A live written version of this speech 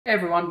Hey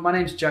everyone, my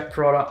name is Jack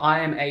Parrotta. I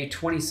am a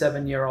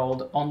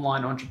 27-year-old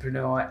online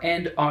entrepreneur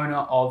and owner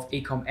of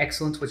Ecom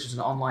Excellence, which is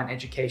an online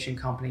education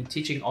company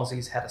teaching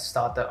Aussies how to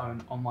start their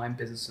own online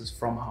businesses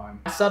from home.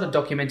 I started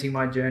documenting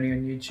my journey on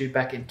YouTube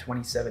back in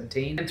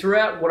 2017, and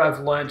throughout what I've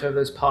learned over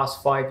those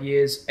past 5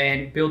 years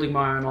and building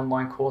my own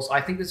online course,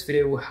 I think this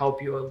video will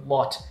help you a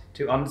lot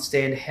to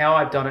understand how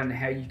I've done it and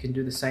how you can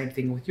do the same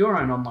thing with your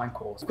own online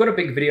course. I've got a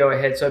big video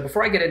ahead, so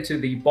before I get into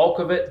the bulk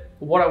of it,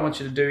 what I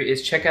want you to do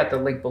is check out the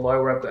link below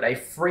where I've got a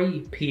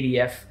free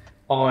PDF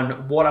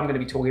on what I'm going to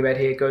be talking about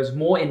here. It goes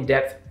more in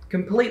depth,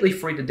 completely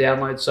free to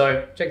download,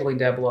 so check the link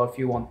down below if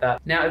you want that.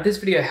 Now, if this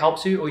video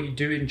helps you or you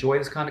do enjoy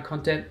this kind of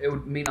content, it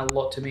would mean a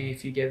lot to me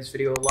if you gave this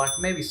video a like,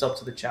 maybe sub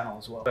to the channel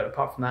as well. But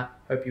apart from that,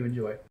 hope you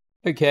enjoy.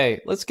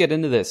 Okay, let's get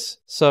into this.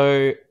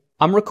 So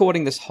I'm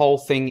recording this whole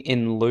thing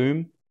in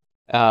Loom.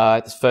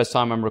 It's the first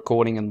time I'm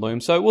recording in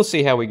Loom, so we'll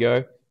see how we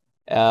go.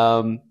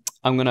 I'm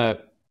going to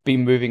be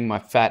moving my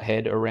fat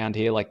head around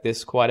here like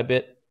this quite a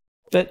bit,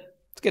 but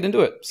let's get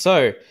into it.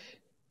 So,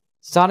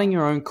 starting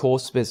your own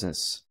course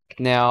business.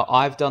 Now,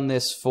 I've done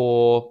this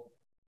for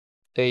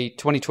the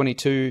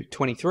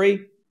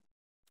 2022-23,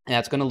 and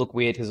it's going to look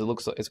weird because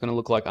it's going to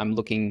look like I'm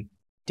looking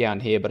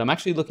down here, but I'm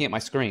actually looking at my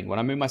screen. When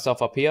I move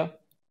myself up here,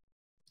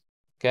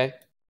 okay,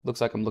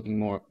 looks like I'm looking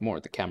more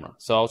at the camera.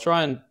 So I'll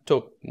try and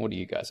talk more to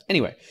you guys.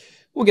 Anyway,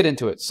 we'll get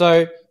into it.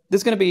 So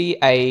there's going to be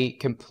a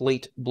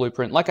complete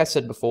blueprint. Like I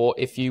said before,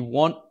 if you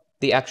want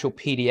the actual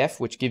PDF,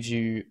 which gives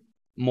you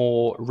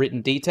more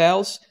written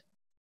details,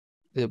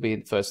 it'll be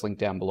the first link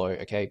down below.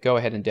 Okay, go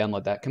ahead and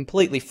download that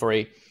completely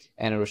free,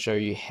 and it'll show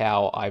you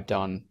how I've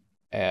done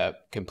a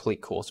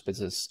complete course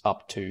business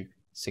up to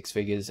 6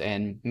 figures.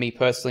 And me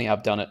personally,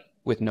 I've done it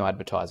with no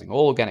advertising,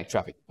 all organic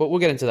traffic. But we'll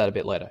get into that a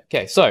bit later.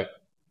 Okay, so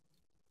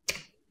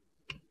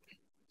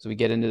we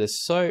get into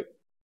this. So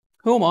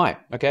who am I?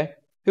 Okay,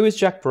 who is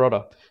Jack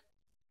Parrotta?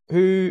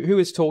 Who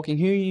is talking?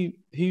 Who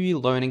are you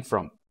learning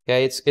from?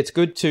 Okay, it's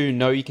good to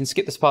know. You can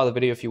skip this part of the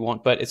video if you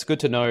want, but it's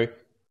good to know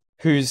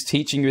who's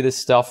teaching you this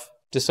stuff,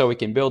 just so we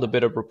can build a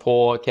bit of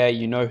rapport. Okay,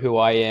 you know who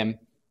I am,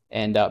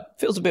 and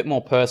feels a bit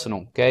more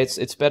personal. Okay,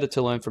 it's better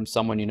to learn from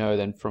someone you know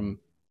than from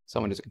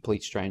someone who's a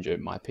complete stranger,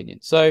 in my opinion.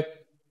 So,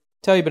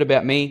 tell you a bit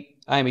about me.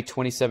 I am a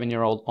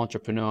 27-year-old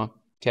entrepreneur.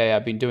 Okay,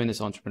 I've been doing this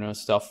entrepreneur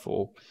stuff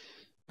for.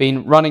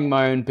 Been running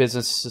my own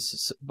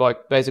business,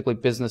 like basically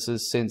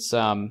businesses since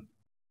around,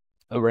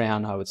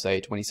 I would say,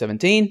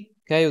 2017.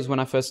 Okay, it was when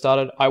I first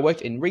started. I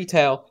worked in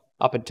retail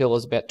up until I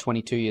was about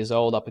 22 years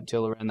old, up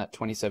until around that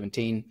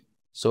 2017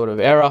 sort of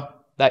era,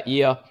 that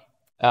year.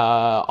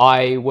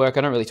 I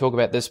don't really talk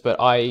about this,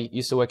 but I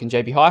used to work in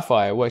JB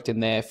Hi-Fi. I worked in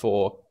there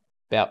for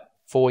about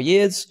 4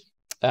 years,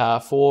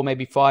 4,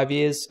 maybe 5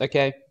 years,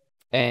 okay?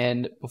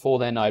 And before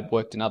then, I'd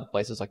worked in other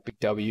places like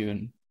Big W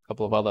and a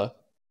couple of other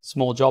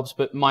small jobs,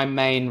 but my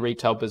main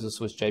retail business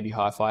was JB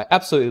Hi-Fi.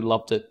 Absolutely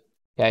loved it.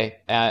 Okay,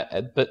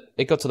 but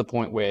it got to the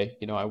point where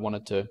I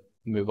wanted to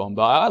move on.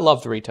 But I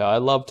loved retail. I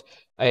loved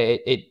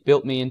it. It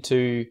built me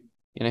into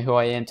who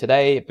I am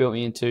today. It built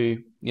me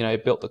into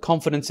it built the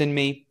confidence in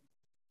me.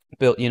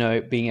 Built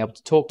being able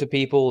to talk to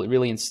people. It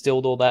really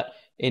instilled all that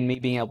in me.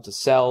 Being able to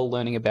sell,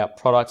 learning about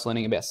products,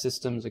 learning about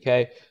systems.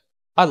 Okay.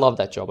 I love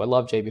that job. I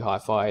love JB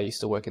Hi-Fi. I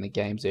used to work in the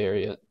games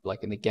area,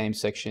 like in the game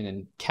section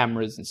and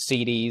cameras and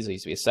CDs. I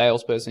used to be a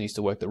salesperson. I used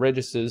to work the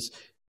registers,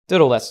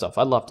 did all that stuff.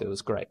 I loved it. It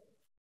was great.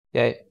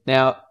 Yeah.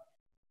 Now,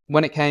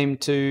 when it came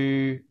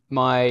to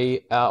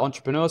my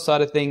entrepreneur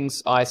side of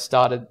things, I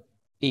started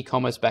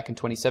e-commerce back in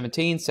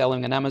 2017,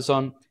 selling on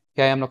Amazon.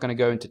 Okay, I'm not going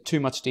to go into too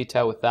much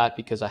detail with that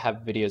because I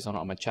have videos on it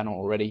on my channel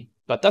already.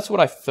 But that's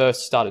what I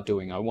first started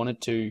doing. I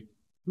wanted to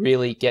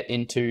really get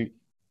into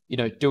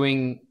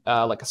doing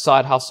like a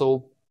side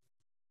hustle,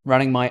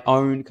 running my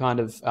own kind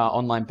of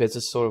online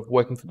business, sort of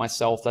working for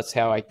myself. That's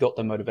how I got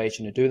the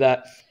motivation to do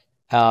that.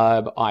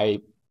 I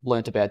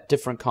learned about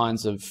different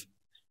kinds of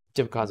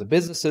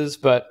businesses,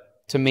 but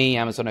to me,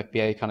 Amazon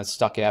FBA kind of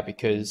stuck out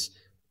because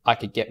I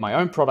could get my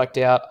own product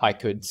out. I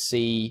could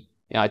see,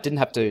 I didn't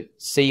have to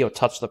see or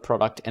touch the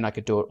product, and I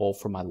could do it all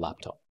from my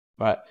laptop,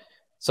 right?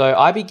 So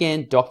I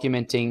began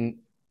documenting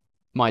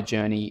my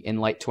journey in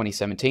late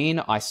 2017.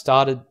 I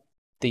started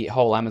the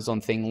whole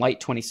Amazon thing late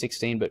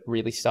 2016, but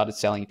really started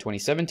selling in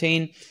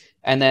 2017.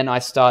 And then I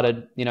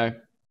started,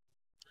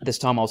 this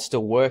time I was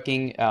still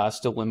working,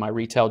 still in my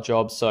retail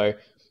job. So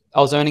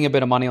I was earning a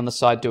bit of money on the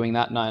side doing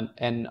that.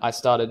 And I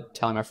started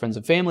telling my friends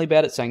and family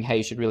about it, saying, hey,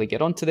 you should really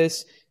get onto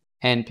this.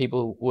 And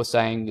people were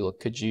saying, look,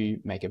 could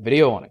you make a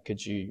video on it?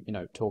 Could you,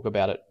 talk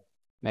about it,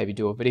 maybe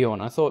do a video on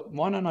it? I thought,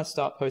 why don't I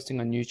start posting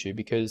on YouTube?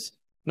 Because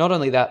not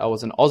only that, I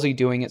was an Aussie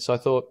doing it. So I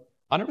thought,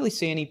 I don't really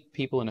see any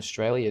people in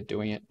Australia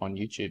doing it on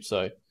YouTube,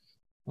 so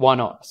why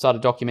not? I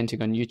started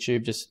documenting on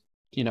YouTube, just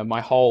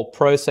my whole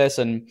process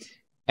and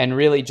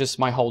really just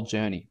my whole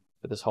journey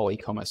for this whole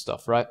e-commerce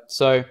stuff, right?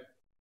 So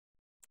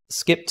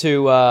skip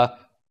to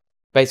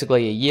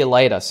basically a year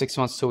later, 6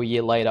 months to a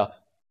year later,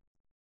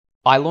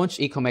 I launched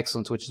Ecom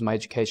Excellence, which is my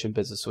education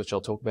business, which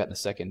I'll talk about in a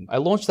second. I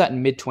launched that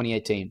in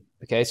mid-2018.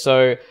 Okay,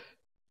 so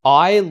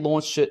I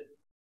launched it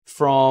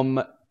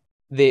from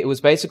it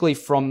was basically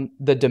from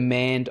the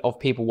demand of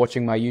people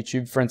watching my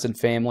YouTube, friends and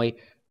family.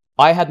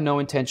 I had no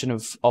intention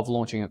of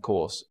launching a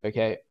course,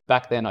 okay?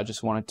 Back then, I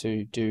just wanted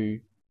to do,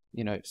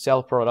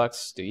 sell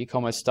products, do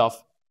e-commerce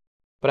stuff.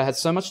 But I had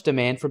so much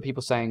demand from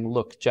people saying,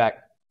 look, Jack,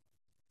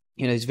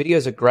 these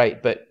videos are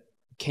great, but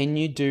can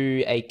you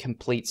do a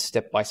complete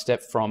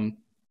step-by-step from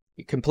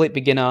complete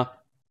beginner,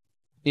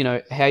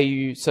 how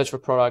you search for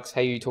products,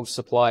 how you talk to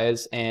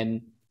suppliers,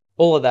 and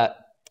all of that,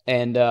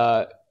 and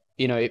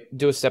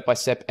do a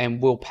step-by-step,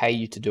 and we'll pay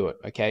you to do it,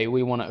 okay?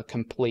 We want a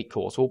complete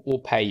course. We'll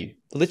pay you.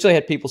 I literally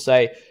had people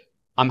say,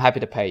 I'm happy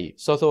to pay you.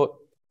 So I thought,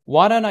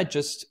 why don't I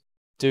just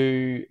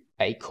do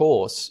a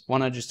course? Why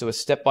don't I just do a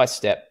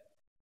step-by-step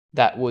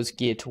that was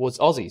geared towards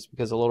Aussies?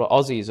 Because a lot of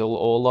Aussies or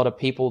a lot of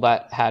people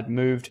that had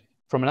moved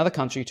from another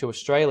country to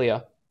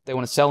Australia, they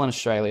want to sell in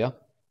Australia,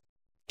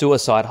 do a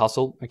side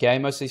hustle, okay?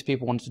 Most of these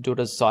people wanted to do it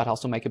as a side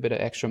hustle, make a bit of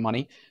extra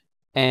money.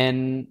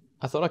 And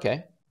I thought,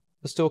 okay,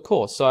 let's do a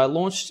course. So I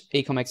launched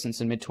Ecom Excellence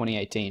in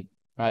mid-2018,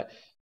 right?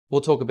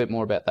 We'll talk a bit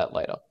more about that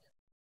later.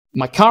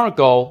 My current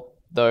goal,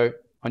 though,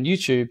 on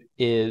YouTube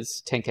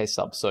is 10K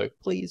subs. So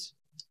please,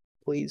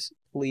 please,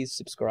 please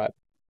subscribe,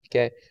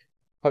 okay?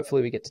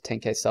 Hopefully we get to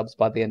 10K subs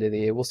by the end of the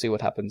year. We'll see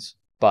what happens.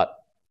 But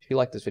if you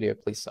like this video,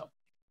 please sub,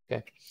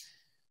 okay?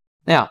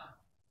 Now,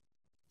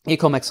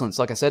 Ecom Excellence,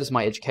 like I said, is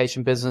my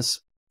education business.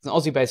 It's an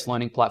Aussie-based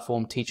learning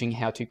platform teaching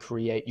how to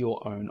create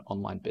your own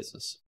online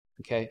business,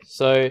 okay?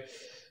 So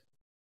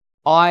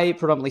I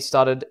predominantly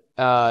started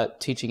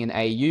teaching in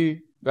AU,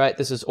 right?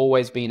 This has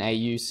always been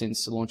AU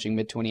since launching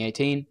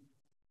mid-2018.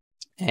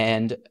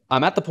 And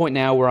I'm at the point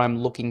now where I'm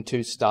looking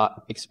to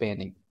start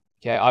expanding,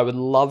 okay? I would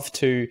love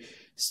to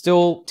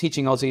still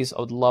teaching Aussies.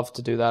 I would love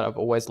to do that. I've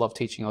always loved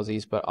teaching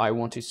Aussies, but I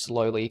want to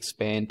slowly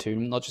expand to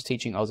not just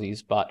teaching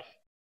Aussies, but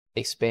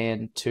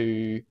expand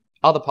to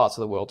other parts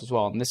of the world as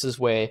well. And this is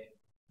where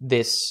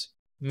this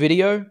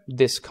video,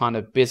 this kind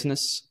of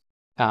business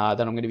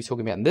that I'm going to be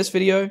talking about in this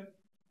video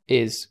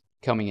is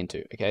coming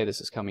into, okay?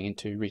 This is coming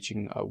into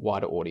reaching a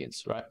wider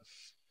audience, right?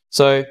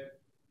 So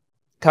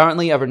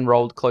currently I've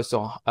enrolled close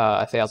to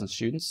 1,000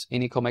 students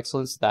in Ecom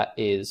Excellence. That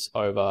is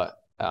over,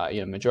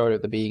 majority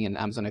of them being an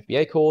Amazon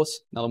FBA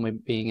course, another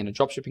one being in a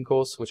dropshipping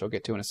course, which I'll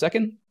get to in a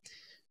second.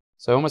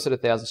 So almost at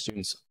 1,000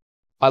 students.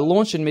 I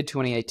launched in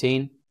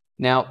mid-2018.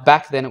 Now,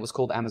 back then it was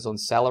called Amazon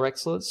Seller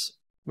Excellence,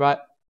 right?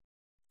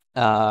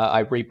 I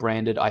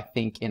rebranded, I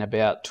think, in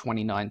about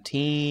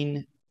 2019.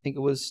 I think it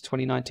was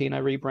 2019 I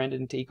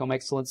rebranded into Ecom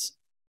Excellence.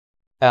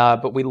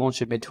 But we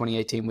launched in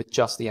mid-2018 with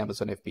just the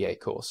Amazon FBA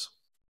course.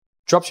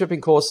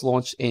 Dropshipping course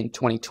launched in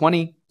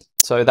 2020.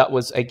 So that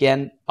was,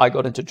 again, I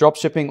got into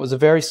dropshipping. It was a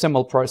very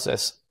similar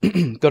process.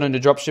 Got into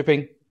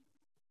dropshipping,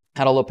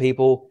 had a lot of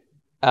people.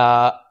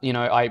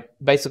 I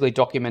basically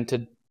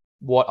documented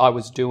what I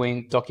was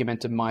doing,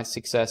 documented my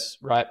success,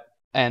 right?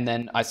 And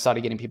then I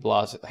started getting people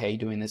ask, hey, you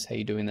doing this? Hey,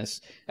 you doing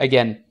this?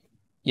 Again,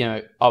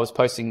 I was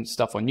posting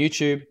stuff on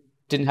YouTube.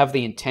 Didn't have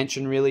the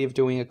intention really of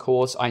doing a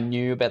course. I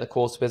knew about the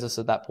course business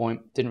at that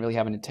point. Didn't really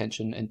have an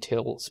intention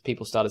until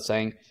people started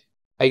saying,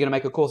 are you going to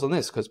make a course on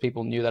this? Because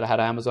people knew that I had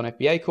an Amazon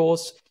FBA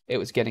course. It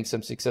was getting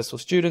some successful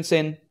students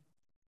in.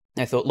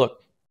 I thought,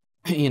 look,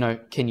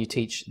 can you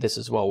teach this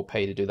as well? We'll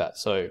pay you to do that.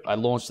 So I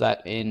launched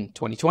that in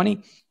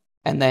 2020.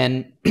 And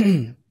then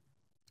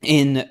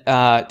in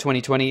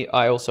 2020,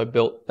 I also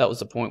built, that was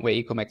the point where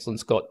Ecom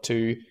Excellence got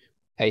to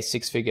a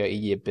 6-figure a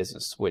year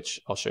business,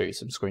 which I'll show you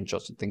some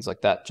screenshots and things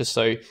like that, just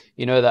so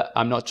you know that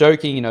I'm not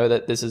joking,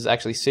 that this is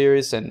actually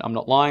serious and I'm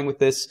not lying with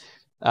this.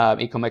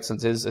 Ecom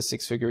Excellence is a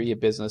 6-figure a year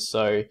business,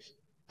 so it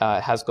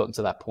has gotten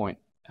to that point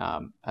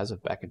as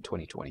of back in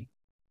 2020.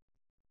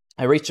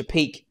 I reached a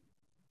peak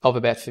of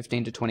about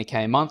 15 to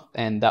 20K a month,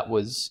 and that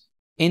was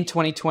in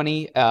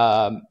 2020.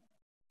 I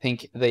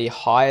think the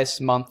highest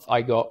month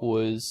I got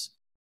was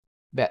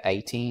about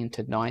 18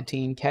 to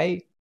 19K,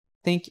 I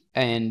think.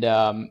 And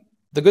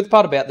the good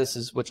part about this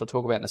is, which I'll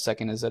talk about in a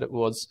second, is that it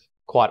was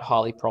quite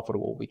highly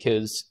profitable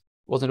because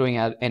I wasn't doing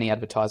any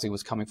advertising. It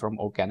was coming from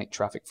organic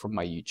traffic from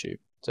my YouTube.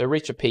 So I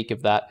reached a peak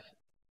of that.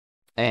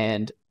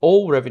 And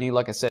all revenue,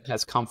 like I said,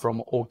 has come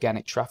from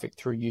organic traffic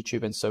through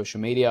YouTube and social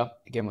media.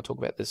 Again, we'll talk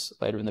about this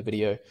later in the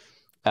video.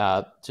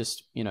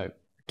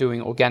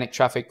 Doing organic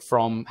traffic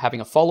from having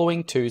a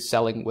following to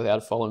selling without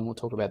a following. We'll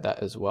talk about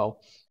that as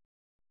well.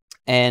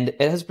 And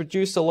it has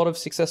produced a lot of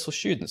successful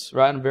students,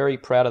 right? I'm very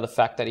proud of the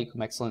fact that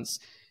Ecom Excellence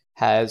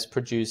has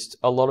produced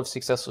a lot of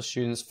successful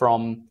students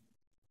from,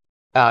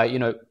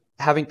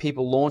 having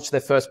people launch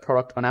their first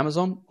product on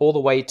Amazon all the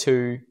way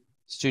to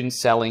students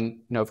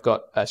selling. I've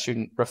got a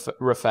student,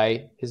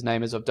 Rafay, his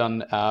name is. I've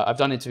done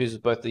interviews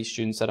with both of these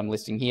students that I'm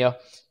listing here.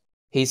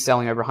 He's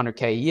selling over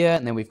 100K a year.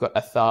 And then we've got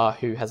Athar,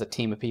 who has a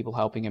team of people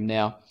helping him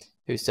now,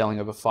 who's selling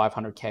over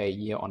 500K a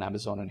year on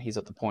Amazon. And he's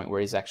at the point where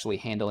he's actually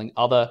handling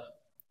other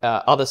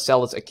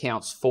sellers'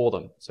 accounts for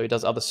them. So he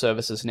does other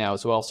services now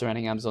as well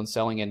surrounding Amazon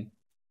selling, and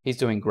he's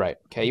doing great.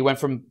 Okay, he went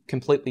from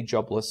completely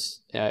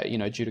jobless,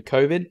 due to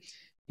COVID.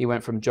 He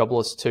went from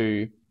jobless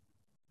to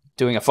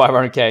doing a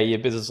 500K a year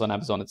business on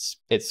Amazon.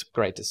 It's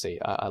great to see.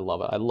 I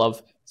love it. I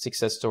love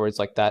success stories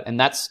like that. And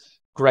that's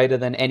greater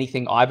than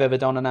anything I've ever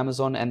done on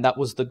Amazon. And that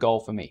was the goal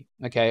for me.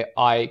 Okay.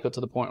 I got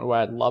to the point where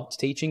I loved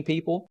teaching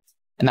people,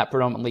 and that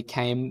predominantly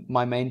came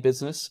my main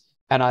business.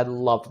 And I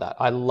loved that.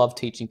 I love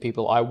teaching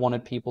people. I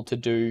wanted people to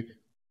do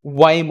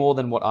way more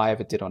than what I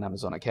ever did on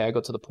Amazon. Okay. I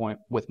got to the point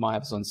with my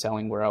Amazon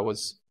selling where I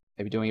was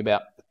maybe doing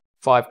about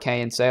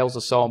 5K in sales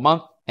or so a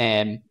month,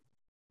 and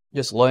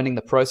just learning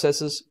the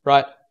processes,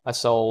 right? I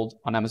sold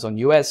on Amazon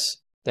US,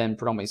 then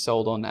predominantly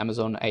sold on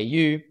Amazon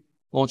AU,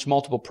 launched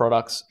multiple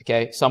products.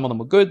 Okay. Some of them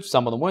were good.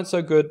 Some of them weren't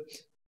so good.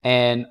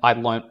 And I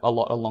learned a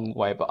lot along the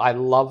way. But I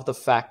love the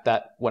fact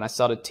that when I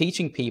started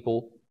teaching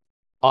people,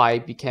 I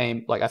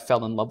became like, I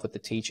fell in love with the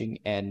teaching,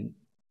 and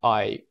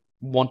I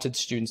wanted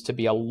students to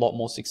be a lot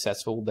more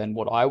successful than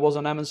what I was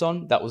on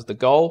Amazon. That was the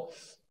goal.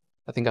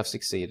 I think I've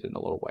succeeded in a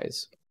lot of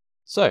ways.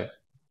 So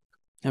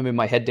I'm in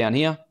my head down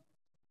here.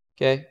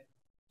 Okay.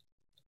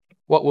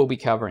 What we'll be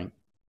covering.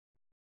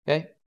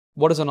 Okay.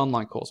 What is an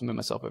online course? I'll move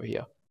myself over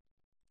here.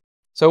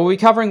 So we'll be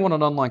covering what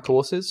an online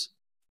course is.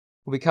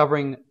 We'll be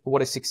covering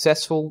what a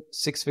successful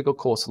six-figure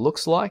course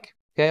looks like.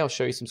 Okay. I'll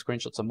show you some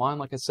screenshots of mine,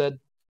 like I said.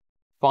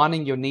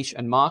 Finding your niche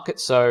and market.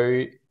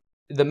 So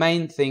the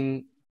main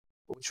thing,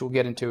 which we'll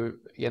get into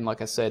again,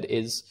 like I said,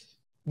 is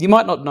you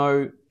might not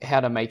know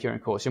how to make your own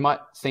course. You might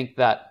think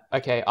that,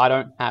 okay, I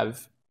don't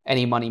have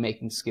any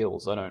money-making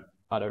skills. I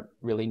don't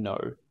really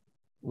know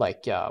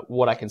like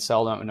what I can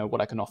sell. I don't know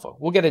what I can offer.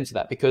 We'll get into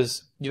that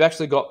because you've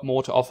actually got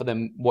more to offer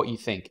than what you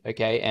think.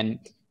 Okay. And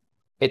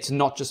it's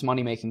not just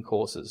money-making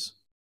courses.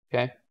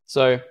 Okay.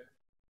 So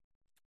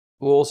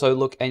we'll also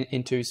look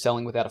into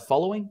selling without a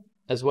following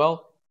as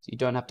well. So you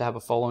don't have to have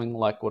a following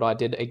like what I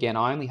did. Again,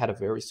 I only had a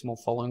very small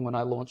following when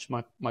I launched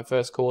my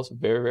first course,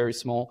 very, very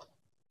small.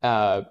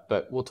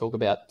 But we'll talk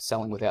about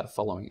selling without a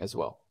following as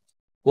well.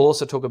 We'll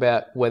also talk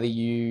about whether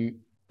you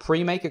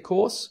pre-make a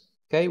course,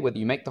 okay, whether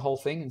you make the whole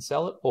thing and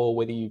sell it, or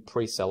whether you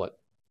pre-sell it,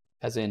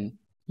 as in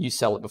you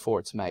sell it before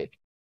it's made,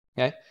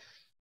 okay?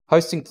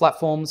 Hosting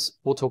platforms,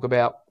 we'll talk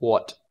about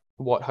what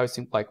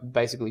hosting, like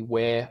basically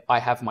where I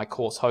have my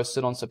course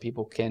hosted on so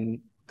people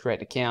can create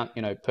an account,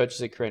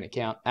 purchase it, create an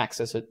account,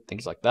 access it,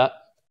 things like that.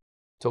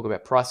 Talk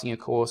about pricing your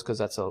course because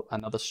that's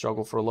another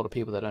struggle for a lot of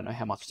people that don't know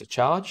how much to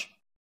charge.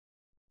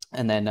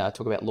 And then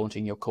talk about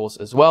launching your course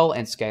as well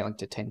and scaling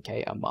to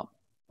 10K a month.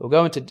 We'll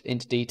go into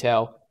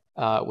detail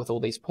with all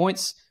these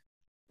points.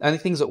 The only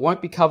things that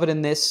won't be covered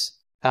in this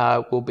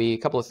will be a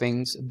couple of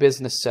things: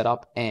 business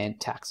setup and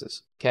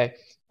taxes. Okay.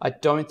 I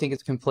don't think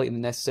it's completely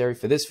necessary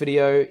for this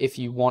video. If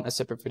you want a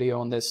separate video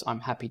on this,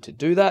 I'm happy to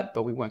do that,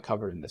 but we won't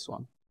cover it in this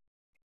one.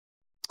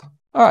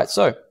 All right,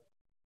 so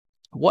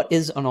what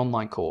is an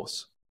online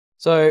course?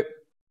 So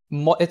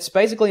it's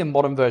basically a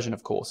modern version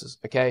of courses,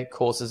 okay?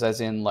 Courses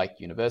as in like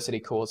university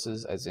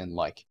courses, as in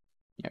like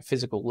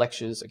physical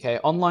lectures, okay?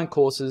 Online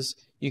courses,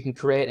 you can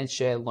create and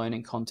share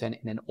learning content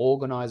in an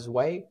organized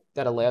way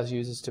that allows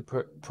users to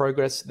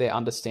progress their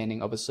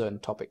understanding of a certain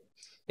topic.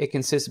 It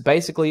consists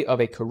basically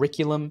of a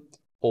curriculum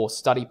or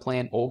study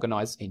plan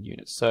organized in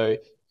units. So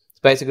it's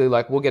basically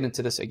like, we'll get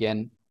into this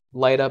again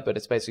later, but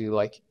it's basically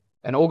like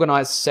an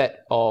organized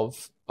set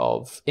of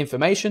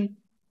information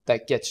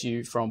that gets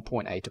you from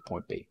point A to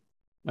point B,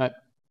 right?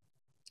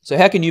 So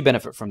how can you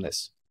benefit from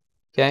this?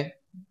 Okay,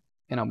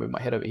 and I'll move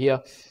my head over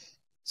here.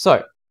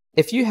 So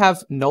if you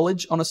have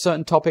knowledge on a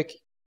certain topic,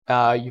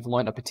 you've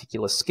learned a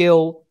particular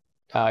skill,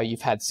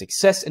 you've had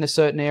success in a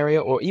certain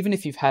area, or even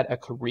if you've had a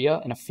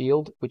career in a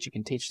field which you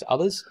can teach to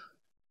others,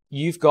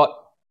 you've got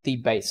the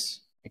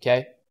base,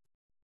 okay?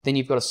 Then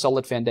you've got a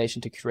solid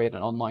foundation to create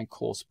an online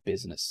course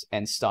business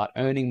and start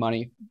earning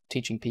money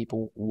teaching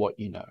people what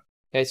you know.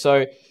 Okay,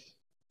 so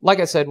like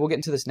I said, we'll get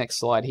into this next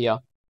slide here.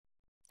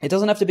 It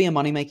doesn't have to be a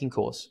money-making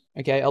course,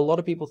 okay? A lot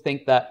of people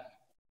think that.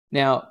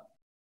 Now,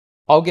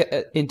 I'll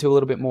get into a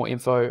little bit more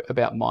info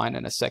about mine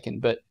in a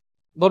second, but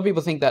a lot of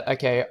people think that,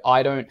 okay,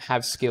 I don't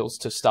have skills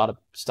to start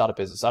a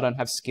business. I don't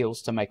have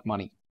skills to make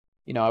money.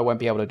 I won't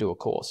be able to do a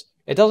course.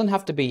 It doesn't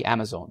have to be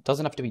Amazon. It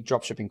doesn't have to be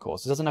dropshipping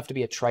course. It doesn't have to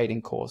be a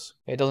trading course.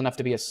 It doesn't have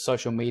to be a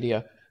social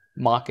media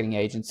marketing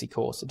agency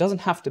course. It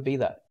doesn't have to be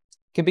that.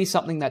 It can be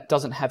something that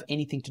doesn't have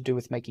anything to do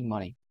with making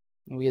money.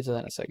 We'll get to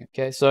that in a second.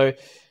 Okay, so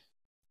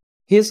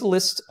here's a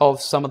list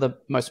of some of the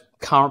most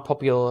current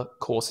popular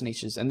course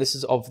niches, and this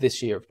is of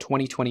this year, of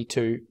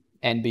 2022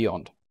 and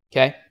beyond.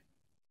 Okay,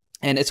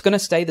 and it's going to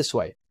stay this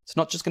way. It's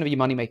not just going to be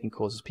money-making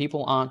courses.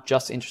 People aren't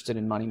just interested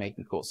in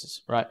money-making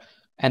courses, right?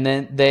 And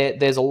then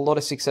there's a lot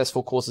of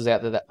successful courses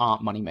out there that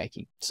aren't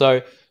money-making.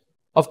 So,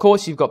 of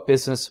course, you've got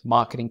business,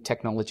 marketing,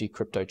 technology,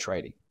 crypto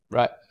trading,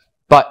 right?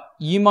 But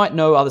you might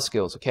know other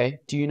skills, okay?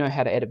 Do you know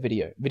how to edit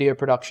video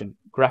production,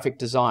 graphic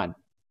design?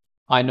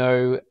 I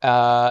know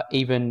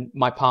even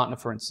my partner,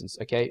 for instance,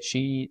 okay?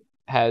 She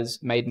has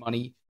made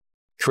money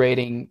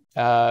creating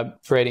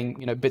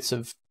bits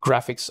of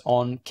graphics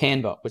on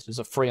Canva, which is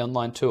a free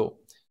online tool.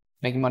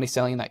 Making money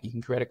selling that. You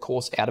can create a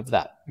course out of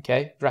that,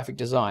 okay? Graphic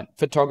design,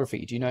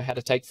 photography. Do you know how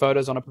to take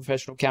photos on a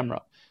professional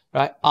camera,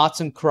 right?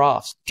 Arts and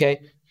crafts,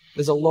 okay?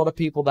 There's a lot of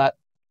people that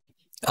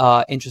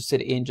are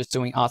interested in just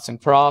doing arts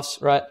and crafts,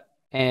 right?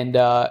 And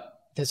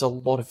there's a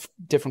lot of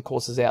different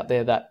courses out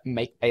there that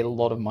make a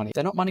lot of money.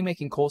 They're not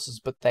money-making courses,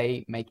 but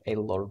they make a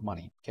lot of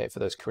money, okay, for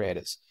those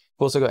creators.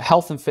 We've also got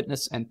health and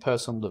fitness and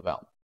personal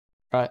development,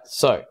 right?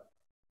 So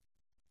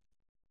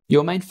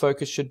your main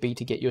focus should be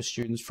to get your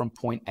students from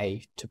point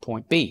A to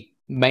point B.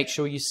 Make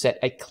sure you set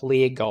a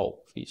clear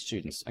goal for your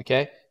students,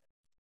 okay?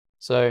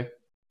 So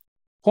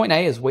point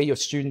A is where your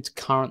students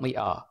currently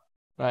are,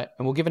 right?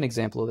 And we'll give an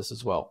example of this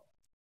as well.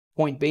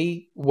 Point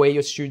B, where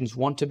your students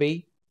want to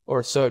be, or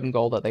a certain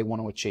goal that they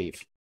want to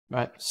achieve,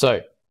 right?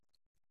 So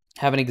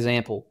have an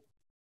example.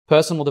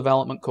 Personal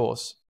development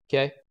course,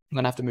 okay? I'm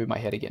going to have to move my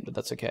head again, but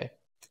that's okay.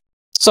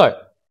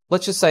 So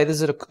let's just say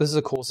this is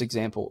a course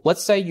example.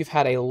 Let's say you've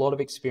had a lot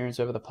of experience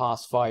over the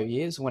past 5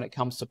 years when it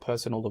comes to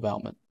personal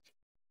development,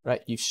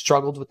 right? You've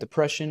struggled with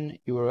depression.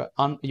 You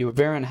were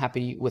very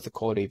unhappy with the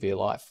quality of your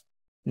life.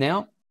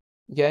 Now,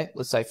 okay,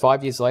 let's say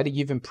 5 years later,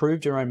 you've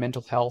improved your own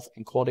mental health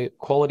and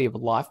quality of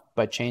life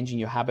by changing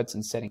your habits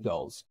and setting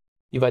goals.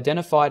 You've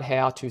identified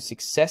how to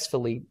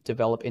successfully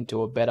develop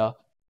into a better,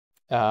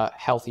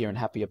 healthier and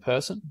happier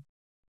person.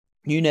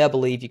 You now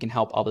believe you can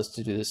help others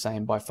to do the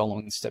same by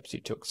following the steps you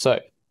took. So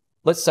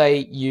let's say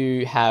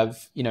you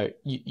have,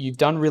 you've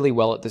done really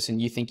well at this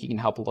and you think you can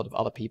help a lot of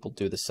other people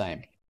do the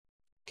same.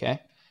 Okay.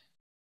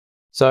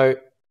 So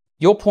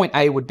your point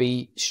A would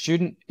be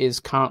student is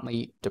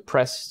currently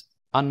depressed,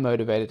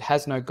 unmotivated,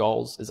 has no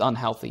goals, is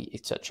unhealthy,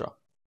 etc.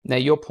 Now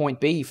your point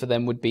B for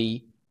them would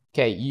be,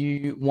 okay,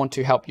 you want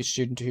to help your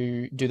student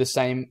to do the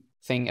same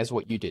thing as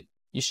what you did.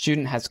 Your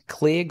student has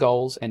clear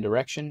goals and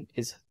direction,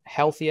 is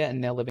healthier,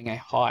 and they're living a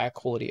higher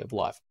quality of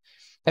life.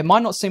 It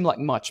might not seem like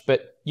much,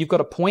 but you've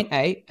got a point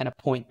A and a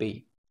point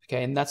B,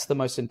 okay? And that's the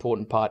most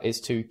important part, is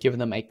to give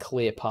them a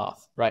clear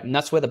path, right? And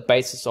that's where the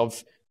basis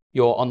of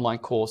your online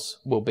course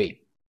will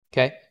be,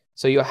 okay?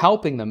 So you're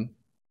helping them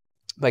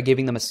by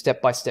giving them a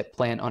step-by-step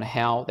plan on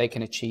how they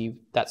can achieve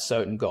that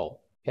certain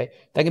goal, okay?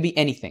 That can be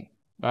anything,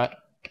 right?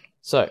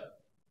 So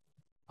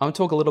I'm going to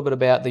talk a little bit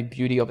about the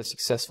beauty of a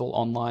successful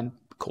online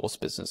course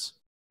business.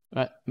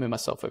 Right, move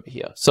myself over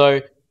here.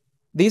 So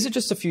these are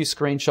just a few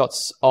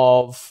screenshots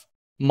of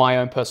my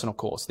own personal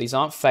course. These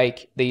aren't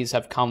fake. These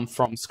have come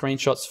from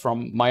screenshots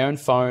from my own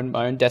phone,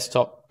 my own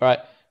desktop, right?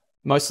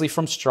 Mostly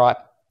from Stripe.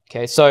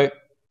 Okay, so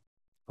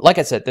like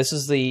I said, this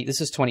is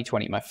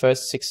 2020, my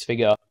first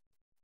six-figure,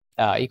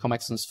 Ecom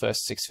Excellence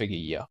first six-figure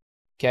year.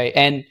 Okay,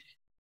 and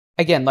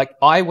again, like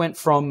I went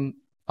from,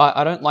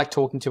 I don't like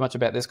talking too much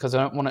about this because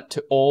I don't want it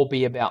to all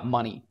be about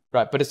money.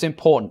 Right, but it's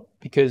important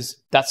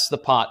because that's the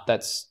part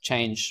that's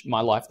changed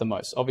my life the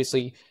most.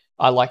 Obviously,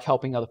 I like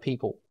helping other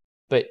people,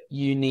 but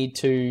you need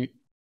to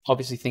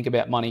obviously think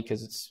about money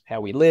because it's how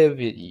we live.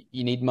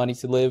 You need money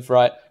to live,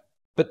 right?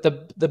 But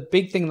the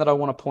big thing that I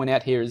want to point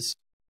out here is,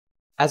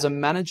 as a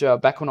manager,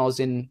 back when I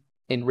was in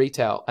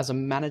retail, as a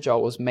manager, I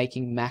was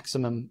making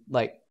maximum,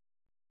 like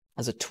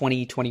as a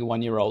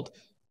 21-year-old,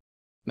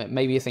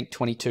 maybe I think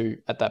 22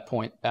 at that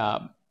point, I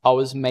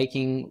was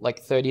making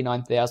like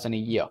 $39,000 a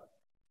year.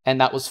 And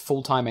that was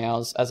full-time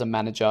hours as a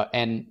manager,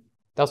 and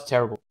that was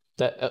terrible.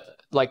 That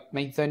like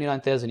making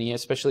 $39,000 a year,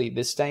 especially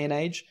this day and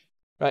age,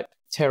 right?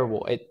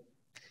 Terrible.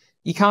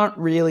 You can't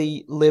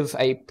really live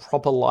a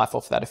proper life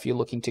off that if you're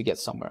looking to get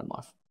somewhere in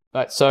life,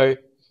 right? So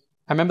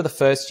I remember the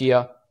first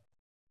year,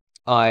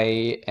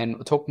 and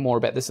we'll talk more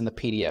about this in the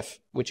PDF,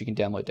 which you can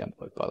download down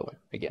below, by the way,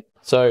 again.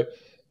 So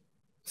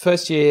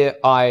first year,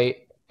 I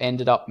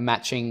ended up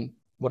matching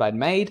what I'd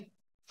made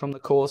from the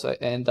course. I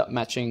ended up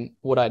matching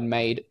what I'd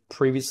made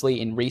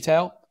previously in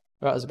retail.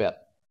 Right,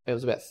 it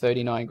was about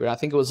 39 grand. I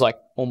think it was like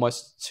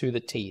almost to the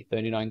T,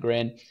 39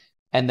 grand.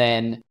 And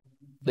then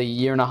the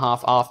year and a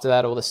half after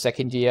that, or the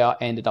second year, I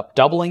ended up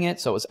doubling it.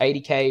 So it was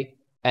 80K.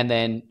 And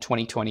then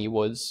 2020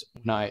 was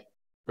when I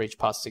reached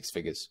past six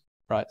figures.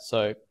 Right.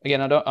 So again,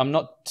 I'm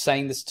not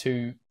saying this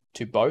to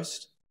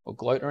boast or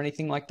gloat or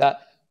anything like that.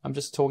 I'm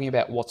just talking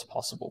about what's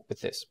possible with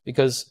this,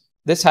 because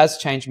this has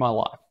changed my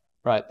life.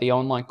 Right. The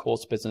online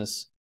course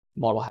business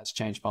model has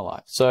changed my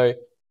life. So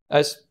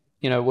as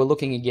you know, we're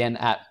looking again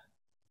at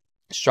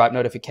Stripe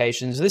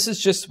notifications. This is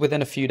just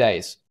within a few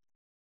days,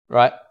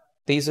 right?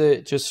 These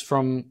are just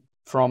from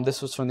this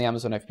was from the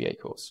Amazon FBA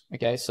course.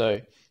 Okay, so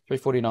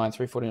 349,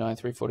 349,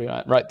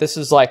 349, right? This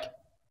is like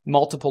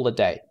multiple a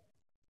day.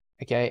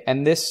 Okay,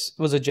 and this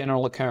was a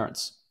general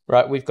occurrence,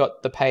 right? We've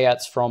got the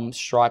payouts from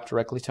Stripe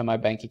directly to my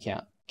bank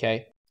account.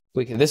 Okay,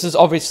 this is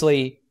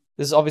obviously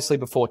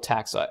before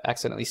tax. I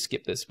accidentally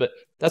skipped this, but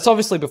that's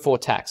obviously before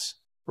tax.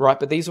 Right,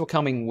 but these were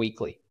coming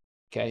weekly,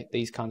 okay,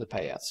 these kinds of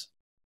payouts.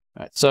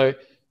 All right, so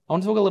I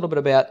want to talk a little bit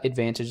about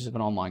advantages of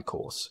an online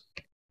course,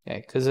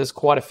 okay, because there's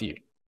quite a few.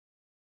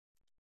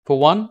 For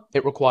one,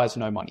 it requires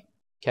no money,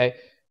 okay?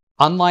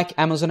 Unlike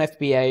Amazon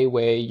FBA,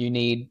 where you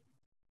need,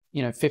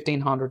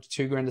 $1,500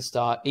 to $2,000 to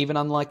start, even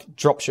unlike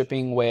drop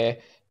shipping, where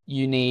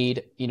you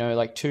need,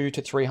 like $200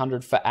 to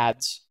 $300 for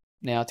ads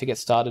now to get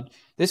started,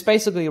 this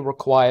basically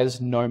requires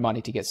no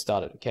money to get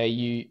started,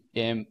 okay?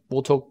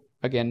 We'll talk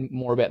again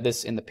more about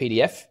this in the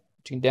PDF,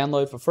 which you can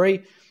download for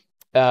free.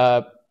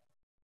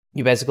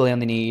 You basically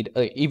only need,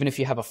 even if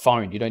you have a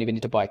phone, you don't even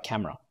need to buy a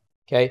camera,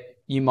 okay?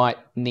 You might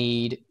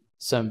need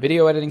some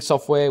video editing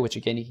software, which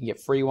again, you can get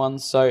free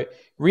ones. So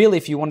really,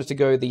 if you wanted to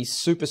go the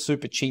super,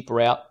 super cheap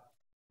route,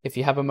 if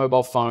you have a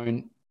mobile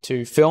phone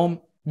to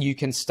film, you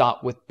can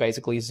start with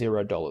basically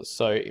 $0.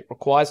 So it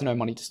requires no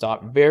money to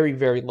start, very,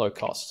 very low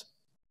cost.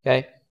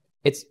 Okay.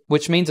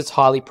 Which means it's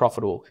highly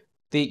profitable.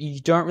 You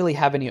don't really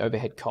have any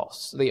overhead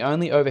costs. The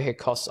only overhead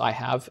costs I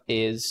have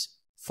is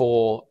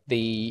for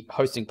the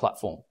hosting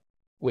platform,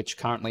 which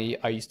currently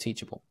I use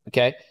Teachable.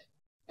 Okay.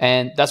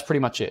 And that's pretty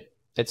much it.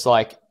 It's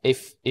like,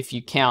 if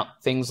you count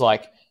things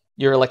like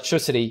your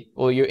electricity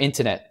or your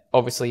internet,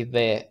 obviously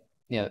but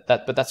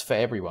that's for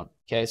everyone.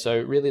 Okay. So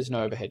really there's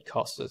no overhead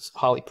costs. It's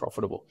highly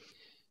profitable.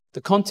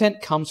 The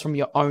content comes from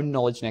your own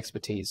knowledge and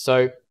expertise.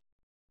 So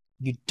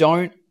you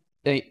don't,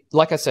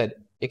 like I said,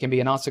 it can be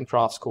an arts and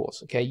crafts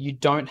course. Okay. You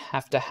don't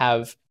have to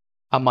have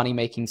a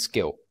money-making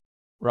skill,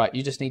 right?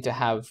 You just need to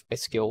have a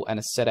skill and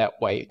a set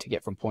out way to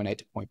get from point A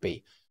to point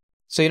B.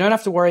 So you don't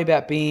have to worry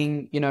about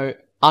being,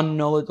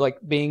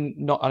 being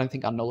not, I don't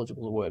think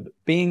unknowledgeable is a word, but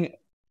being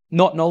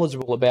not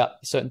knowledgeable about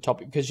a certain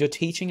topic, because you're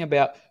teaching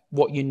about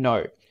what you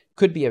know.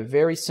 Could be a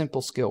very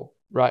simple skill,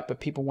 right? But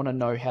people want to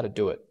know how to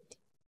do it.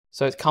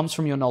 So it comes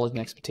from your knowledge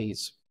and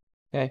expertise.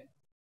 Okay.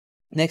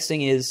 Next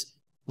thing is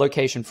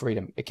location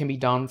freedom. It can be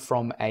done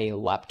from a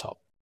laptop,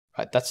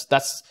 right?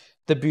 That's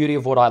the beauty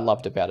of what I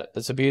loved about it.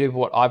 That's the beauty of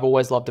what I've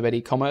always loved about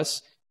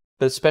e-commerce,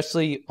 but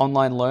especially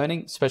online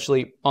learning,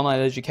 especially online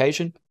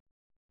education.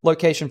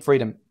 Location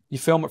freedom. You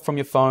film it from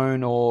your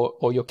phone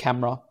or your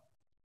camera,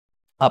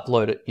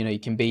 upload it. You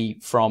can be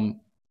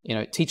from,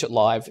 teach it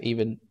live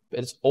even.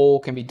 It's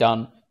all can be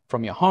done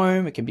from your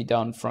home. It can be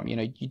done from,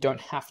 you don't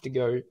have to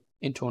go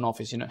into an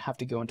office. You don't have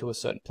to go into a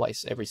certain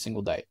place every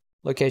single day.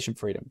 Location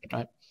freedom,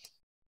 right?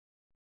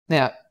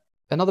 Now,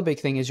 another big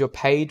thing is you're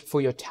paid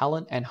for your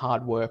talent and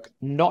hard work,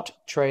 not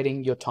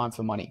trading your time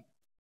for money.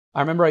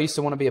 I remember I used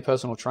to want to be a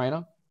personal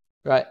trainer,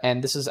 right?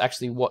 And this is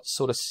actually what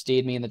sort of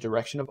steered me in the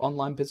direction of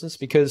online business,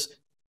 because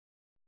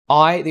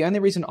the only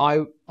reason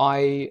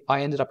I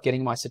ended up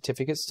getting my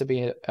certificates to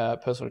be a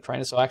personal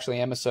trainer, so I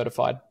actually am a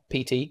certified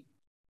PT.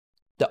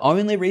 The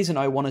only reason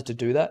I wanted to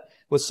do that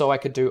was so I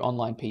could do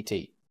online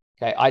PT.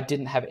 Okay, I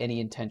didn't have any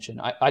intention.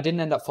 I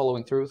didn't end up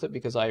following through with it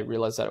because I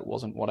realized that it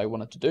wasn't what I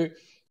wanted to do.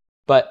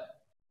 But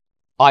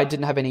I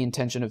didn't have any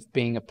intention of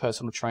being a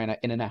personal trainer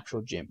in an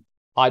actual gym.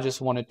 I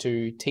just wanted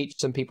to teach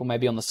some people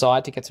maybe on the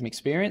side to get some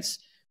experience.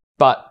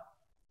 But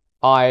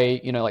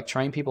I,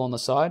 train people on the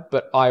side.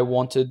 But I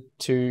wanted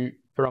to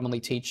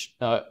predominantly teach,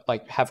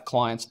 have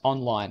clients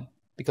online,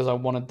 because I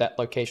wanted that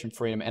location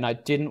freedom. And I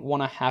didn't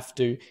want to have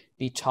to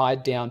be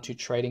tied down to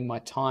trading my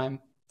time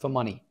for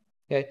money.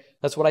 Okay,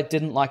 that's what I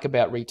didn't like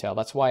about retail.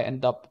 That's why I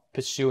ended up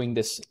pursuing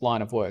this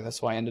line of work.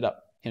 That's why I ended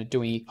up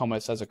doing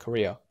e-commerce as a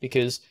career,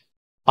 because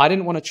I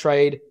didn't want to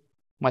trade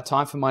my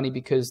time for money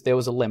because there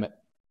was a limit.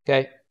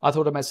 Okay, I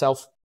thought to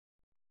myself,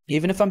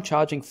 even if I'm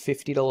charging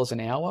 $50 an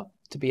hour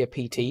to be a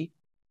PT,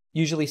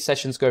 usually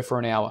sessions go for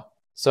an hour.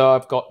 So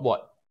I've got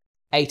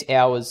 8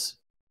 hours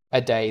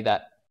a day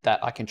that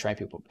I can train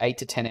people, 8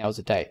 to 10 hours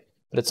a day.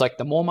 But it's like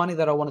the more money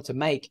that I wanted to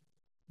make,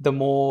 the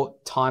more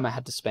time I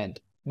had to spend.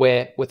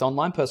 Where with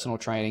online personal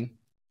training,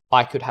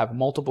 I could have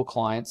multiple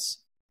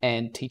clients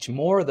and teach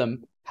more of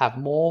them, have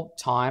more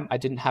time. I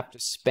didn't have to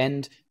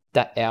spend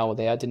that hour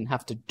there. I didn't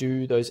have to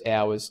do those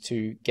hours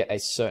to get a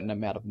certain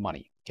amount of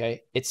money.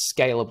 Okay, it's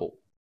scalable.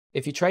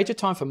 If you trade your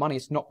time for money,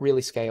 it's not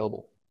really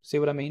scalable. See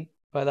what I mean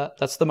by that?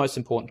 That's the most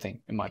important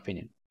thing, in my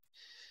opinion.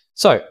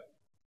 So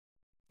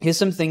here's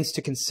some things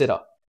to consider,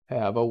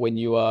 however, when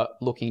you are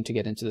looking to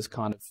get into this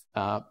kind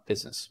of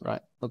business,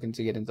 right? Looking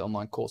to get into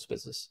online course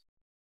business.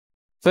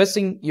 First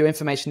thing, your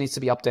information needs to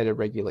be updated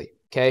regularly.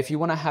 Okay, if you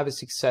want to have a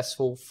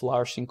successful,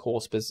 flourishing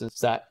course business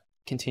that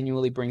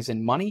continually brings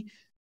in money,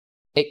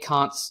 it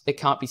can't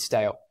be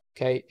stale.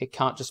 Okay, it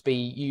can't just be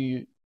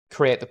you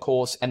create the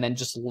course and then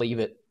just leave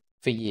it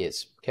for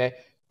years. Okay,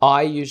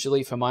 I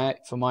usually for my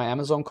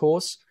Amazon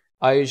course,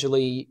 I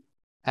usually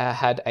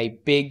had a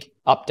big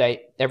update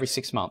every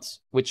 6 months,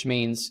 which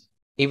means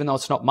even though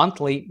it's not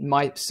monthly,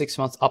 my 6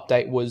 month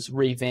update was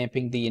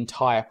revamping the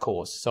entire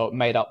course, so it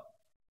made up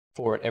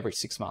for it every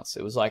 6 months.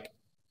 It was like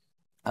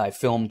I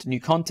filmed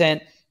new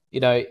content,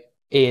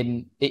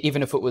 even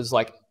if it was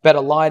like better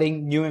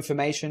lighting, new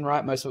information,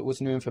 right? Most of it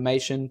was new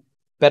information,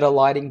 better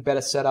lighting,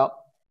 better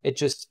setup. I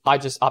just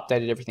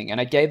updated everything,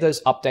 and I gave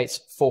those updates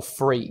for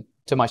free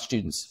to my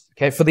students.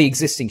 Okay, for the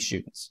existing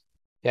students.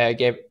 Yeah, I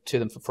gave it to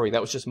them for free.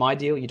 That was just my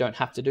deal. You don't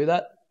have to do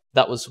that.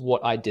 That was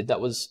what I did. That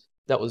was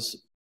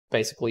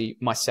basically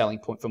my selling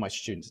point for my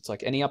students. It's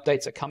like any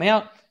updates that come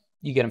out,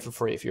 you get them for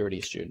free if you're already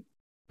a student.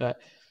 Right?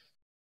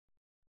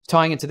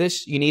 Tying into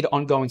this, you need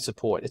ongoing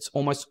support. It's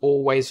almost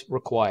always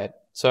required.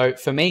 So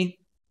for me,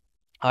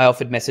 I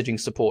offered messaging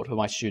support for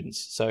my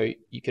students. So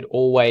you could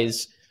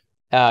always,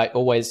 they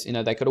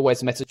could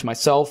always message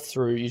myself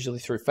usually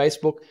through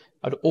Facebook.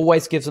 I'd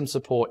always give them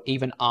support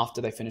even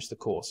after they finish the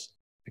course.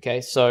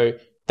 Okay, so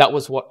that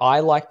was what I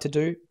like to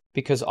do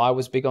because I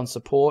was big on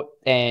support,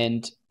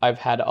 and I've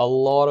had a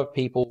lot of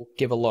people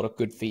give a lot of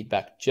good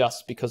feedback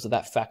just because of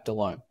that fact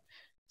alone.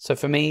 So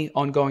for me,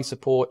 ongoing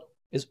support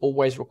is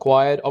always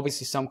required.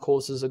 Obviously, some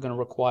courses are going to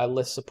require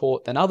less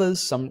support than others.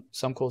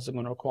 Some courses are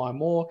going to require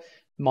more.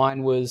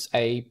 Mine was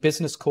a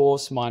business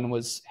course. Mine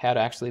was how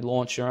to actually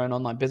launch your own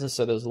online business.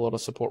 So there's a lot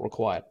of support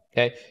required.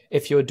 Okay.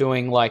 If you're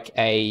doing like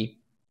a,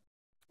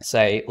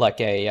 say,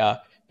 like a,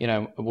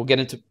 we'll get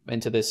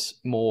into this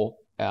more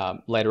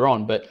later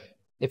on, but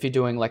if you're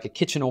doing like a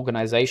kitchen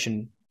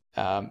organization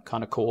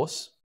kind of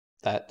course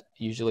that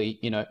usually,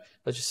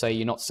 let's just say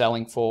you're not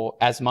selling for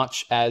as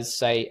much as,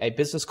 say, a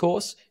business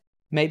course,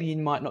 maybe you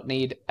might not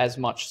need as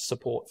much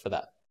support for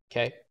that.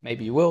 Okay.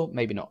 Maybe you will,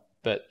 maybe not.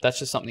 But that's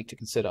just something to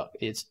consider.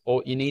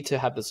 Or you need to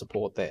have the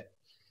support there.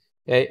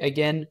 Okay?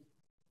 Again,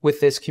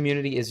 with this,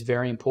 community is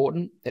very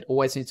important. It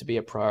always needs to be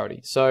a priority.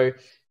 So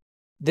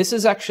this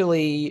is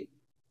actually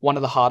one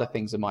of the harder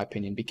things, in my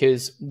opinion,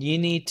 because you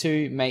need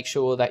to make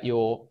sure that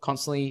you're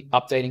constantly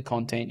updating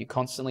content. You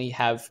constantly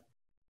have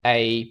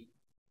a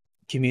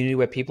community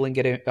where people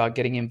are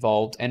getting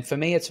involved. And for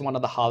me, it's one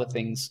of the harder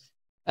things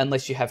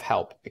unless you have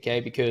help, okay?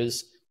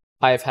 Because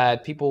I've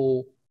had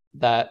people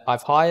that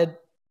I've hired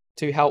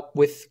to help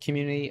with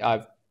community.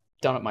 I've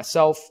done it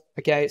myself.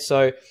 Okay.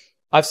 So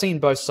I've seen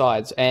both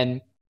sides,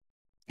 and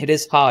it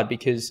is hard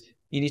because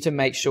you need to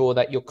make sure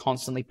that you're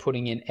constantly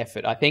putting in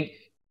effort. I think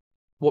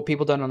what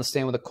people don't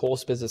understand with a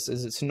course business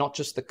is it's not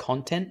just the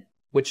content,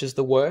 which is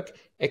the work.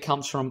 It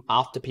comes from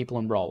after people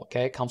enroll.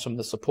 Okay. It comes from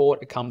the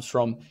support. It comes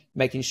from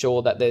making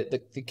sure that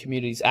the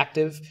community is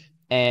active,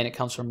 and it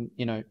comes from,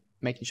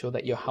 making sure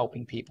that you're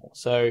helping people.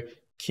 So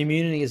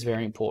community is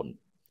very important.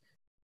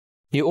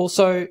 You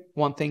also,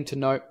 one thing to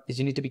note is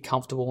you need to be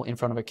comfortable in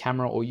front of a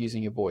camera or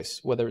using your voice,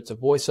 whether it's a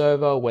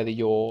voiceover, whether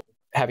you're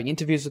having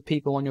interviews with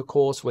people on your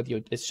course,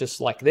 whether it's just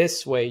like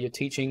this, where you're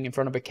teaching in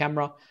front of a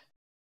camera.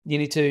 You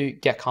need to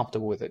get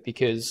comfortable with it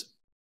because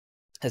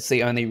it's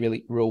the only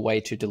really real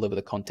way to deliver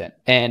the content.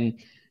 And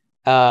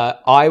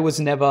I was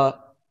never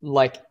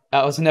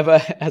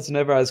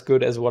as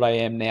good as what I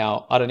am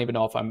now. I don't even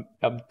know if I'm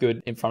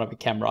good in front of a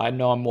camera. I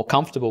know I'm more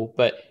comfortable,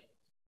 but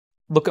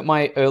look at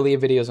my earlier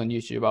videos on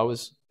YouTube. I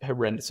was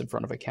horrendous in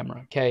front of a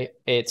camera. Okay.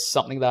 It's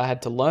something that I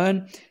had to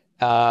learn.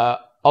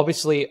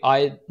 Obviously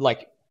I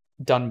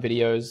done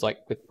videos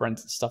with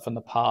friends and stuff in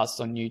the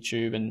past on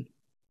YouTube,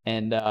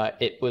 and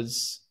it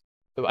was,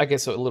 I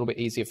guess, a little bit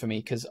easier for me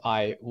because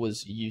I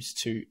was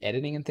used to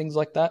editing and things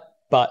like that.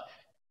 But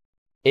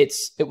it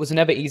was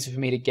never easy for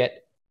me to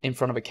get in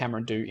front of a camera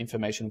and do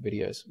informational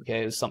videos.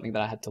 Okay. It was something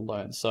that I had to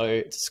learn. So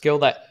it's a skill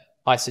that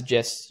I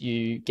suggest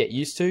you get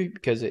used to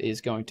because it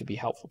is going to be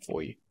helpful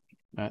for you.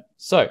 All right.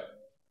 So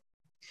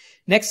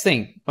next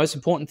thing, most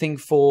important thing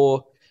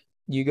for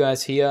you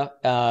guys here,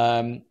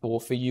 or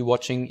for you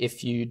watching,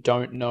 if you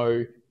don't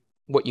know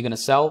what you're going to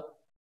sell,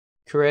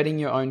 creating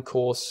your own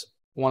course,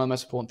 one of the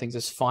most important things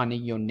is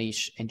finding your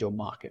niche and your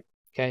market.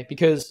 Okay.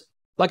 Because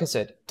like I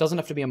said, it doesn't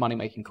have to be a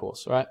money-making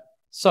course, right?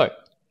 So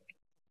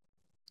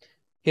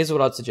here's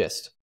what I'd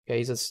suggest. Okay,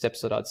 these are the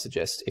steps that I'd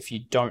suggest if you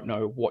don't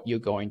know what you're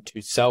going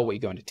to sell, what you're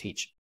going to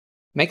teach.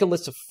 Make a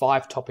list of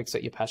 5 topics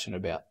that you're passionate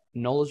about,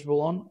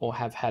 knowledgeable on, or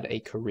have had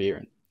a career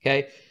in.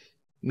 Okay,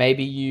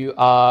 maybe you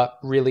are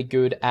really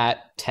good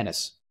at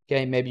tennis.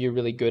 Okay, maybe you're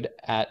really good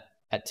at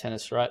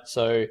tennis, right?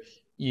 So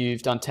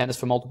you've done tennis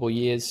for multiple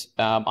years.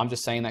 I'm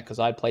just saying that because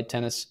I played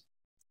tennis.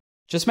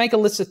 Just make a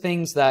list of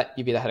things that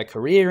you've either had a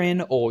career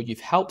in, or you've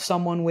helped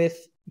someone with,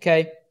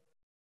 okay,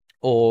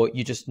 or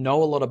you just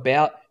know a lot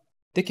about.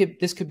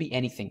 This could be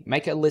anything.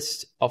 Make a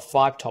list of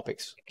 5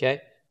 topics,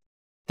 okay?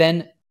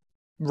 Then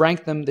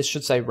rank them. This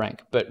should say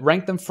rank, but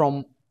rank them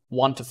from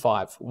 1 to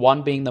 5,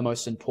 1 being the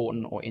most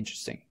important or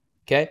interesting,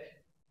 okay?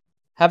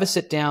 Have a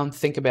sit down,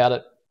 think about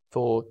it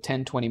for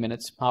 10, 20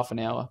 minutes, half an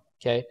hour,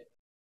 okay?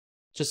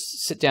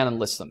 Just sit down and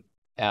list them.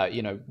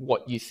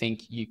 What you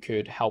think you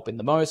could help in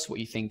the most, what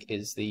you think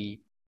is the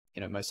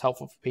most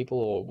helpful for people,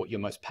 or what you're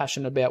most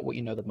passionate about, what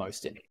you know the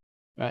most in,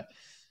 right?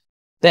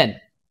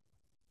 Then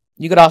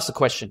you got to ask the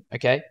question,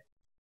 okay?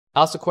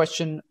 Ask the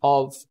question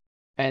of,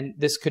 and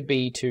this could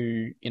be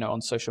to,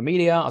 on social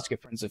media, ask your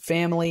friends and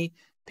family,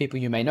 people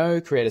you may know,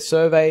 create a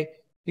survey.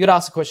 You got to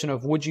ask the question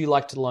of, would you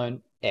like to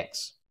learn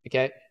X,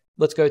 okay?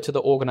 Let's go to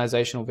the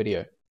organizational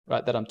video,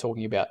 right, that I'm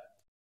talking about.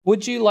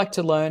 Would you like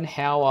to learn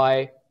how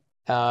I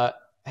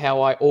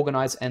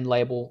organize and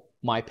label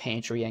my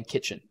pantry and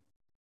kitchen,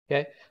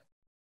 okay?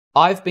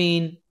 I've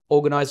been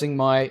organizing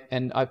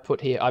and I've put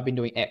here, I've been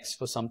doing X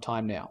for some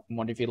time now. I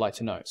wonder if you'd like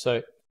to know.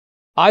 So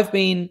I've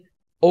been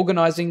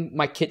organizing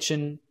my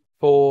kitchen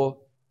for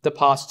the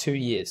past 2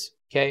 years,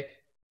 okay?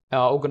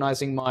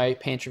 Organizing my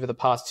pantry for the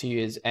past 2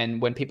 years.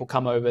 And when people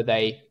come over,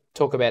 they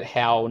talk about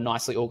how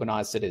nicely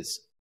organized it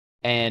is.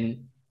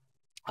 And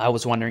I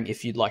was wondering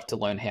if you'd like to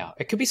learn how.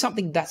 It could be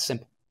something that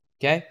simple,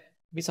 okay? It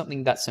could be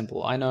something that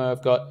simple. I know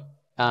I've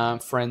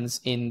got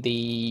friends in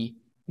the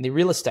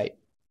real estate,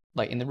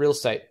 in the real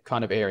estate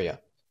kind of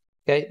area,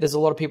 okay? There's a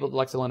lot of people that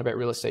like to learn about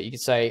real estate. You could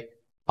say,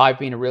 I've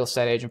been a real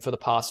estate agent for the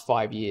past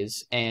 5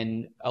 years,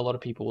 and a lot of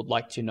people would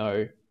like to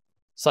know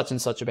such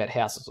and such about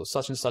houses, or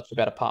such and such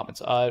about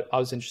apartments. I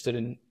was interested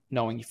in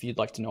knowing if you'd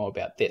like to know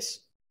about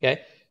this,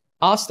 okay?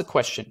 ask the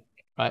question,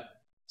 right?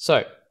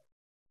 So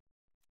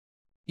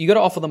you got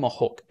to offer them a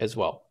hook as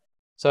well.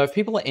 So if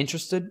people are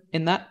interested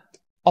in that,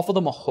 offer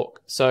them a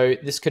hook. So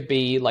this could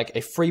be like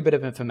a free bit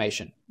of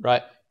information,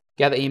 right?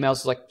 Gather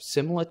emails like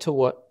similar to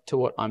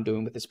what I'm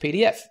doing with this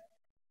PDF.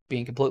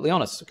 Being completely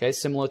honest, okay?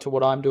 Similar to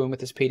what I'm doing with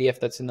this PDF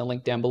that's in the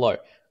link down below.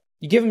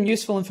 You give them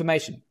useful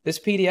information. This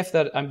PDF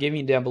that I'm giving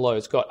you down below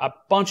has got a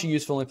bunch of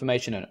useful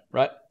information in it,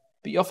 right?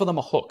 But you offer them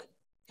a hook,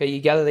 okay?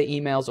 You gather their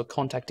emails or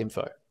contact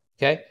info,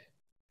 okay?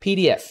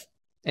 PDF,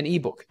 an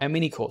ebook, a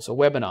mini course, a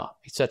webinar,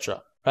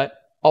 etc., right?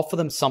 Offer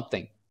them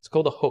something. It's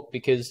called a hook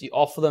because you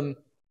offer them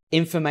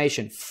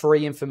information,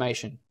 free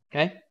information,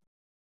 okay?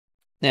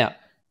 Now,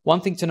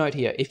 one thing to note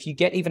here, if you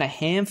get even a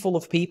handful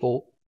of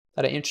people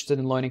that are interested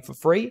in learning for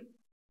free,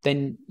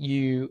 then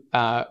you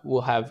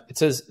will have, it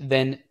says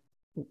then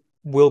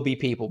will be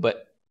people,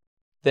 but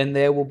then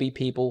there will be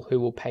people who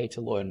will pay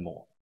to learn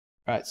more,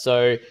 right?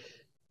 So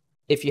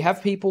if you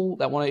have people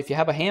that want to, if you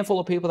have a handful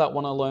of people that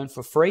want to learn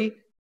for free,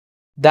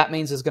 that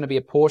means there's going to be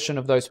a portion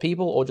of those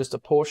people or just a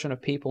portion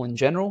of people in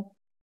general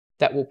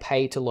that will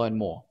pay to learn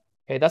more.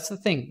 Okay, that's the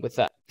thing with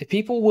that. If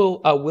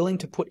people are willing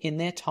to put in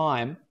their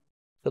time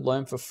to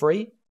learn for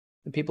free,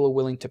 then people are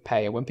willing to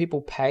pay. And when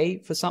people pay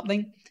for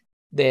something,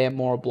 they're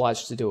more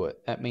obliged to do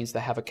it. That means they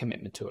have a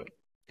commitment to it.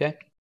 Okay?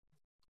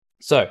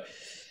 So,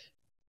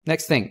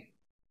 next thing.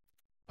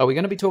 Are we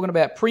going to be talking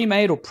about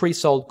pre-made or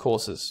pre-sold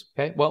courses?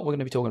 Okay, well, we're going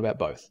to be talking about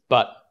both,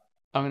 but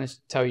I'm going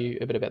to tell you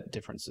a bit about the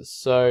differences.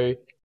 So,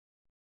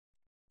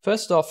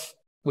 first off,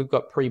 we've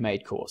got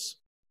pre-made course.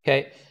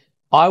 Okay,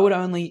 I would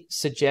only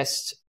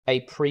suggest a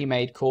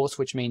pre-made course,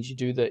 which means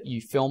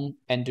you film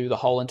and do the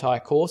whole entire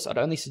course. I'd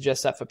only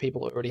suggest that for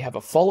people that already have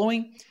a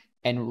following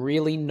and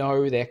really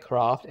know their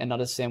craft and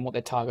understand what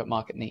their target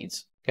market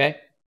needs. Okay,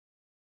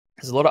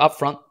 there's a lot of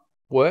upfront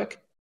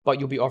work, but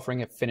you'll be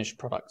offering a finished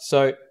product.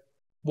 So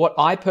what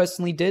I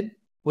personally did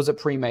was a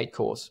pre-made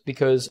course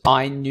because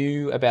I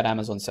knew about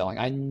Amazon selling.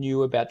 I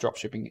knew about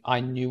dropshipping.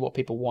 I knew what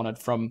people wanted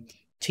from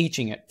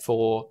teaching it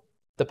for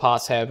the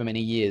past however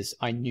many years.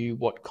 I knew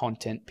what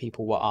content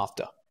people were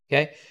after.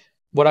 Okay.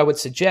 What I would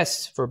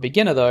suggest for a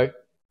beginner though,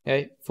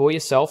 okay, for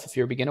yourself, if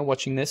you're a beginner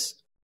watching this,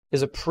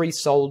 is a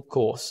pre-sold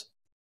course,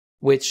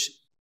 which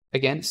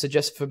again,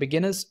 suggested for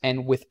beginners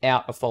and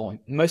without a following.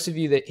 Most of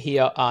you that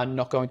here are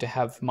not going to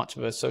have much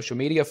of a social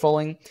media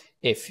following.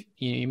 If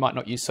you might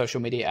not use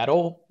social media at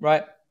all,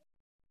 right?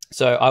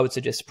 So I would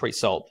suggest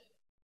pre-sold,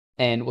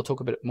 and we'll talk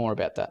a bit more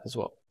about that as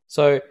well.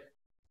 So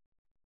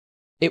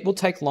it will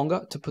take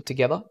longer to put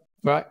together,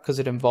 right? Because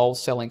it involves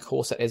selling a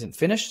course that isn't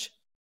finished.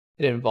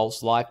 It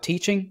involves live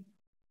teaching.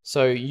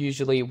 So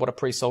usually what a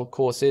pre-sold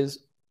course is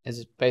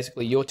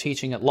basically you're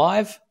teaching it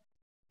live.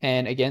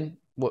 And again,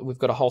 we've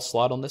got a whole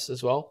slide on this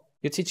as well.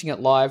 You're teaching it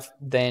live,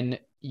 then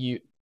you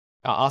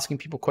are asking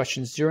people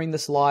questions during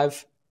this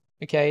live,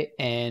 okay?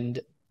 And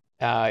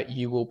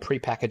you will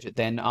pre-package it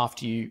then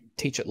after you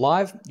teach it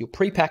live. You'll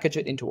pre-package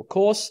it into a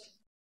course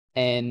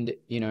and,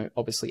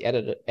 obviously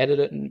edit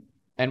it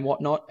and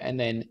whatnot. And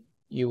then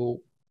you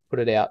will put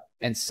it out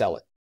and sell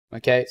it,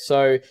 okay?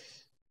 So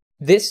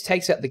this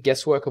takes out the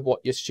guesswork of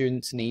what your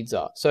students' needs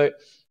are. So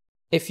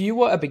if you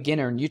were a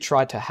beginner and you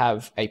tried to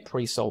have a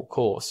pre-sold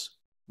course,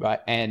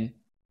 right? And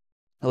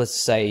let's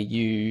say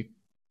you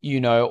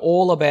know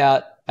all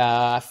about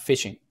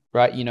fishing,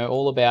 right? You know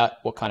all about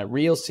what kind of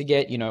reels to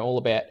get. You know all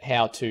about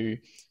how to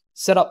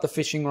set up the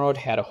fishing rod,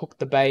 how to hook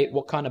the bait,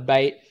 what kind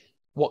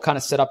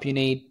of setup you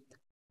need.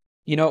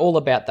 You know all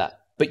about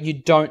that, but you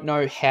don't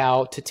know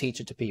how to teach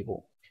it to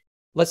people.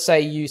 Let's say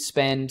you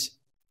spend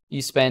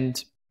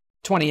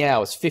 20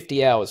 hours,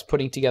 50 hours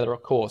putting together a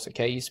course,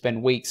 okay? You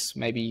spend weeks,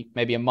 maybe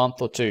a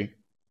month or two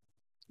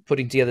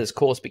putting together this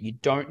course, but you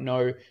don't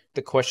know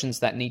the questions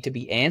that need to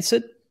be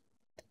answered,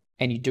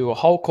 and you do a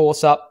whole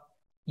course up,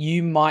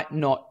 you might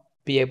not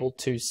be able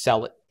to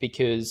sell it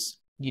because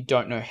you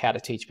don't know how to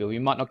teach people.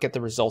 You might not get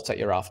the results that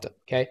you're after,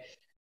 okay?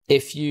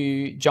 If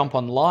you jump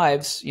on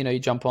lives, you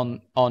jump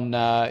on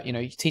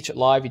you teach it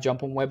live, you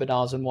jump on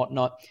webinars and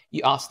whatnot,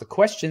 you ask the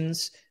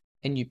questions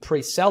and you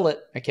pre-sell it,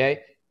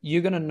 okay?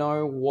 You're going to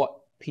know what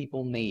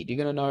people need.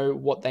 You're going to know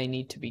what they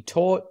need to be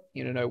taught.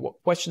 You're going to know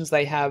what questions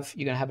they have.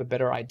 You're going to have a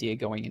better idea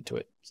going into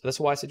it. So that's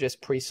why I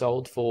suggest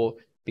pre-sold for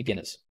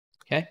beginners,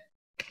 okay?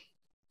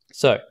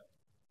 So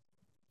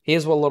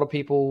here's what a lot of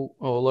people,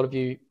 or a lot of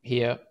you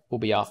here will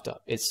be after.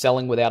 It's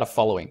selling without a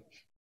following.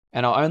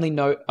 And I'll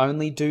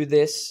only do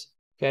this,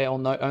 okay?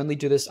 Only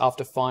do this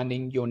after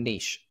finding your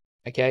niche,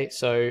 okay?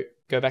 So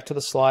go back to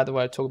the slide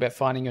where I talk about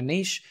finding your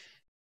niche.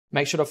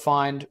 Make sure to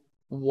find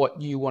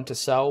what you want to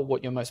sell,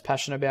 what you're most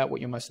passionate about,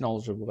 what you're most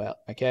knowledgeable about,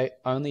 okay?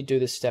 Only do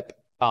this step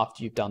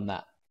after you've done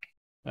that,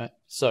 right?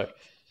 So,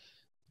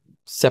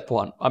 step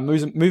one, I'm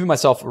moving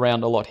myself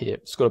around a lot here.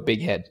 It's got a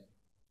big head.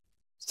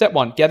 Step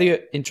one, gather your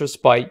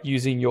interest by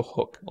using your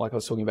hook, like I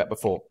was talking about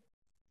before,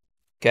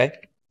 okay?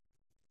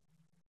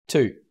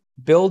 2,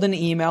 build an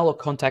email or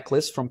contact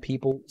list from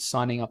people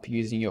signing up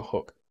using your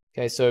hook,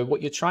 okay? So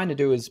what you're trying to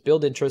do is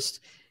build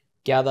interest,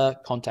 gather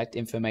contact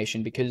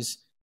information because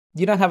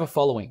you don't have a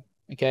following,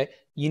 okay?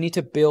 you need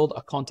to build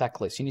a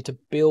contact list. You need to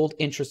build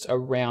interest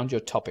around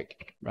your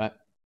topic, right?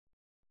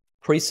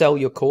 Pre-sell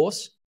your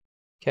course,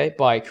 okay,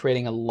 by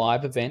creating a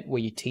live event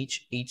where you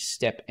teach each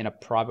step in a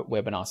private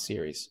webinar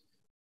series,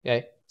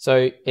 okay?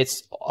 So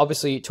it's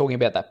obviously talking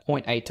about that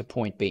point A to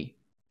point B,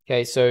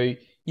 okay? So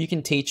you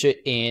can teach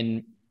it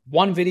in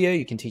one video,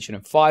 you can teach it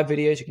in 5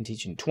 videos, you can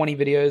teach it in 20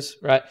 videos,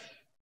 right?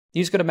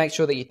 You just got to make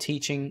sure that you're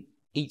teaching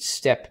each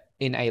step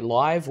in a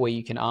live where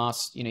you can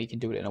ask, you can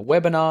do it in a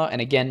webinar.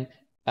 And again,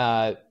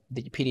 the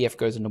PDF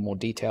goes into more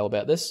detail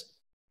about this.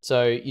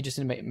 So you just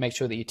need to make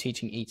sure that you're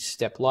teaching each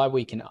step live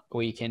where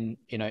you can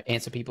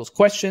answer people's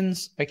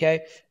questions,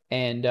 okay?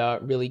 And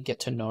really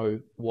get to know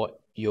what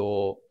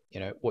your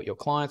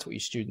clients, what your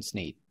students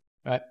need,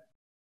 right?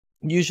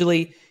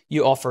 Usually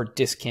you offer a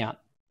discount,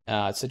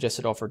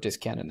 suggested offer a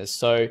discount in this.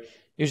 So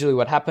usually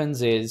what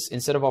happens is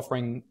instead of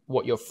offering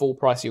what your full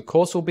price of your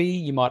course will be,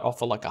 you might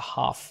offer like a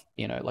half,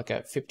 like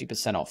a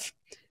 50% off,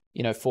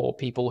 for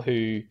people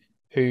who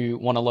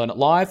want to learn it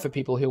live, for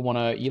people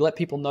who you let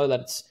people know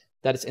that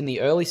it's in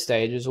the early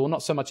stages, or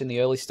not so much in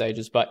the early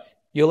stages, but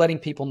you're letting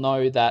people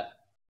know that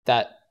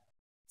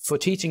for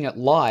teaching it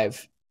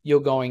live, you're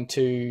going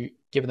to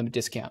give them a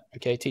discount,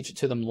 okay? Teach it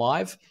to them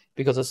live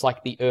because it's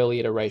like the early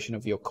iteration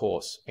of your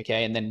course,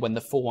 okay? And then when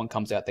the full one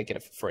comes out, they get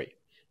it for free.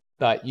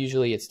 But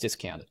usually it's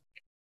discounted,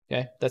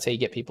 okay? That's how you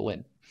get people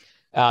in.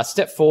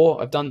 Step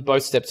 4, I've done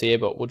both steps here,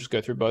 but we'll just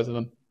go through both of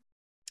them.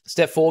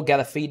 Step 4,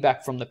 gather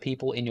feedback from the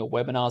people in your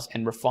webinars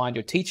and refine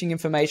your teaching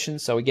information.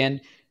 So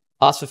again,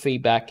 ask for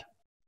feedback.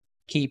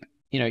 Keep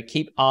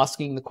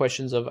asking the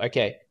questions of,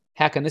 okay,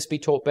 how can this be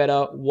taught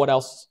better? What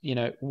else,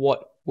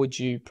 what would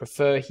you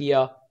prefer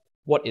here?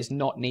 What is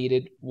not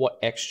needed? What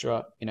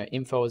extra,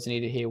 info is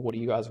needed here? What do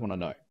you guys want to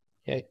know?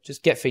 Okay,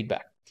 just get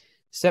feedback.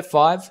 Step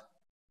 5,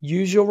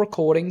 use your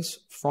recordings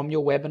from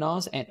your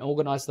webinars and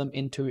organize them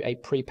into a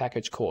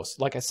prepackaged course.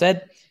 Like I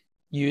said,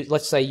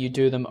 let's say you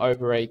do them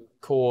over a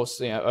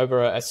course,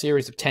 over a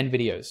series of 10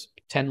 videos,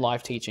 10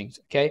 live teachings,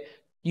 okay?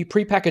 You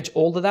prepackage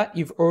all of that.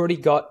 You've already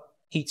got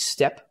each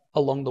step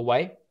along the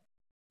way.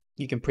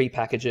 You can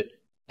prepackage it,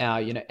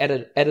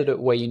 edit it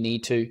where you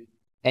need to,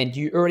 and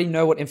you already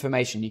know what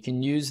information. You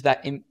can use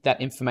that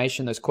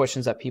information, those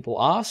questions that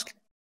people ask,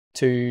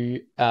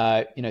 to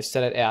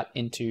set it out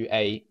into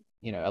a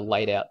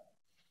laid out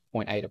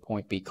point A to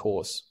point B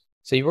course.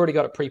 So you've already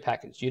got it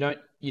prepackaged.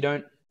 You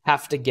don't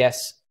have to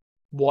guess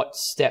what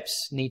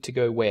steps need to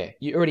go where.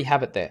 You already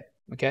have it there,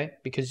 okay?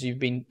 Because you've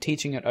been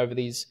teaching it over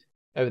these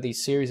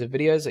series of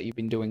videos that you've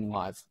been doing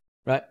live,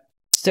 right?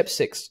 Step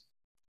 6,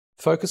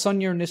 focus on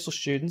your initial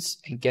students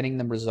and getting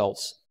them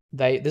results.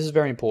 This is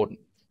very important.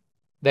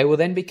 They will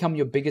then become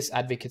your biggest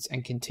advocates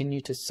and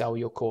continue to sell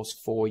your course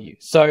for you.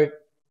 So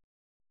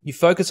you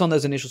focus on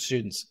those initial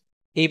students.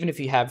 Even if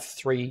you have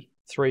 3,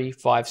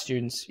 5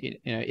 students,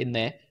 in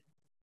there,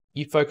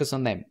 you focus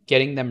on them,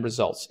 getting them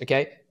results,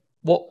 okay?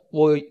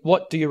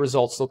 What do your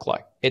results look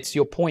like? It's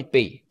your point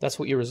B. That's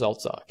what your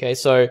results are, okay?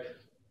 So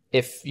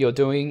if you're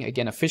doing,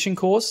 again, a fishing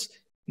course,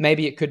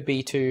 maybe it could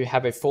be to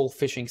have a full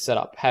fishing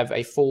setup, have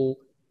a full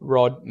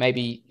rod,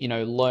 maybe,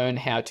 learn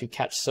how to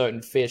catch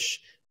certain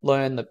fish,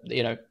 learn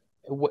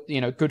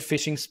good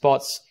fishing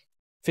spots,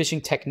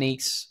 fishing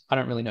techniques. I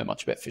don't really know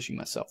much about fishing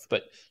myself,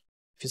 but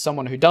if you're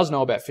someone who does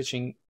know about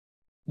fishing,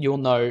 you'll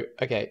know,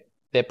 okay,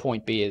 their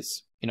point B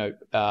is,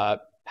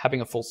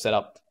 having a full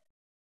setup,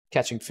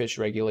 catching fish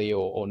regularly,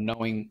 or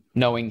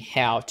knowing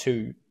how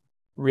to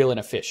reel in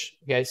a fish,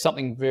 okay?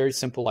 Something very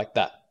simple like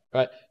that,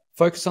 right?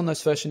 Focus on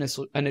those first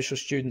initial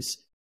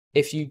students.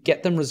 If you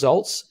get them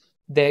results,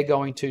 they're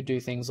going to do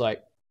things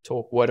like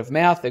talk word of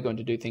mouth. They're going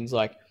to do things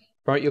like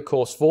promote your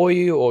course for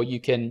you, or you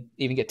can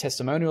even get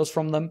testimonials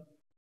from them.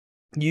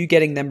 You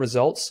getting them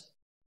results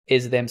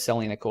is them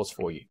selling their course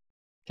for you,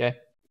 okay?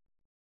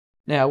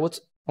 Now, I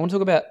want to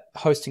talk about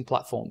hosting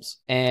platforms.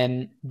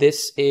 And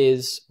this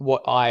is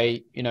what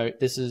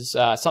this is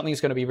something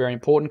that's going to be very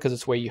important because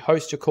it's where you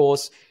host your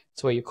course.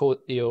 It's where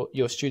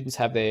your students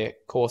have their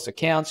course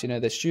accounts,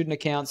 their student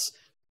accounts,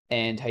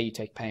 and how you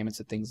take payments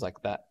and things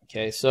like that,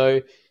 okay?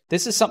 So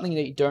this is something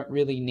that you don't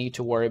really need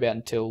to worry about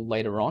until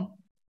later on,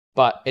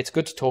 but it's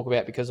good to talk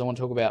about because I want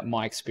to talk about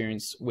my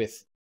experience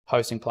with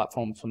hosting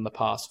platforms from the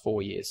past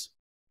 4 years.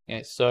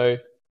 Okay, so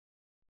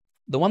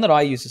the one that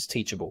I use is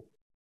Teachable.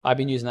 I've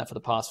been using that for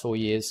the past 4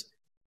 years.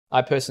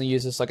 I personally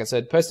use this, like I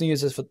said, for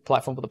the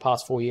platform for the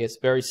past 4 years.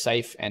 Very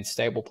safe and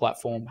stable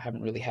platform.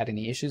 Haven't really had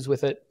any issues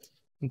with it.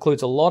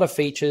 Includes a lot of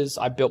features.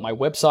 I built my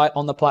website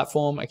on the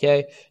platform,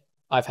 okay?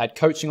 I've had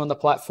coaching on the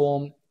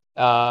platform.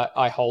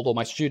 I hold all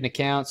my student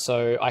accounts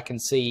so I can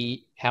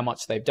see how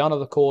much they've done of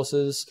the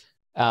courses,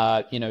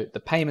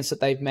 the payments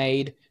that they've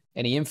made,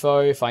 any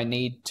info, if I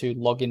need to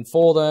log in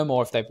for them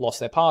or if they've lost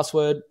their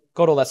password.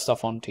 Got all that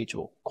stuff on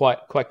Teachable.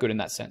 Quite good in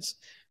that sense.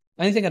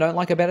 The only thing I don't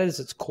like about it is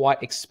it's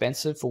quite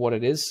expensive for what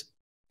it is.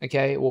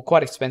 Okay, well,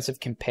 quite expensive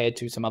compared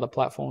to some other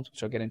platforms,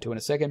 which I'll get into in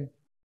a second.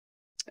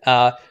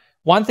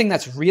 One thing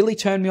that's really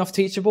turned me off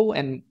Teachable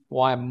and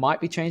why I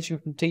might be changing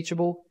from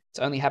Teachable, it's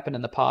only happened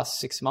in the past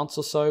 6 months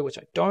or so, which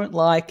I don't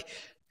like,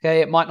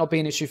 Okay, it might not be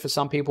an issue for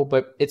some people,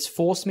 but it's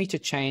forced me to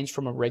change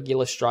from a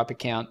regular Stripe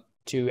account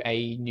to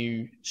a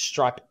new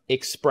Stripe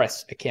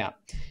Express account.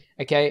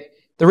 Okay,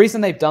 the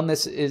reason they've done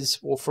this is,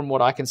 well, from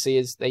what I can see,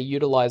 is they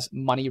utilize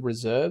money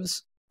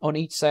reserves on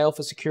each sale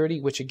for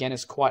security, which again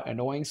is quite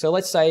annoying. So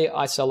let's say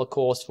I sell a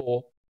course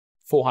for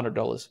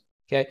 $400.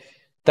 Okay,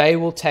 they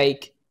will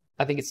take,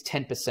 I think it's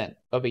 10%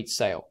 of each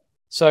sale.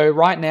 So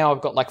right now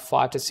I've got like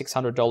 $500 to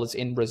 $600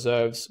 in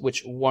reserves,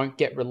 which won't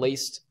get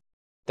released.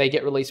 They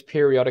get released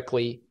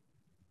periodically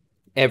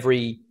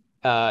every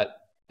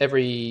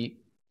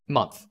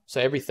month, so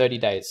every 30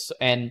 days.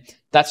 And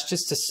that's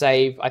just to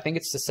save, I think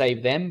it's to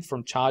save them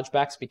from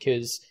chargebacks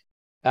because,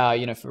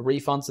 for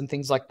refunds and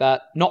things like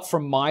that. Not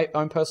from my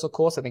own personal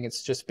course. I think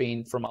it's just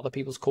been from other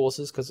people's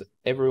courses because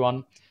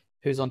everyone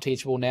who's on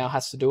Teachable now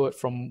has to do it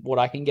from what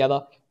I can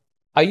gather.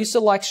 I used to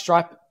like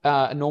Stripe,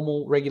 a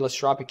normal regular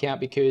Stripe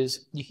account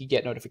because you could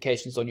get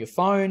notifications on your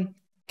phone.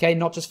 Okay,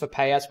 not just for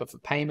payouts, but for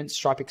payments.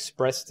 Stripe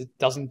Express, it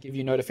doesn't give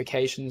you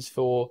notifications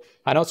for,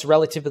 I know it's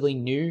relatively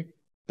new,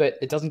 but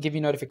it doesn't give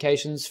you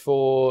notifications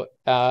for,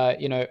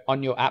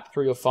 on your app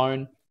through your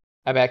phone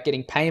about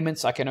getting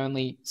payments. I can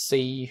only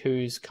see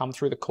who's come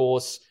through the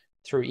course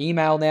through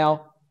email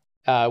now,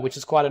 which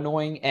is quite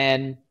annoying.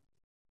 And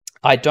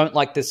I don't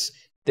like this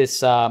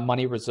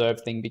money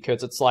reserve thing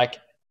because it's like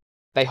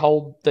they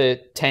hold the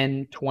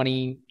 $10,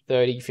 $20,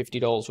 $30,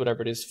 $50,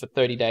 whatever it is for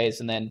 30 days.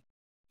 And then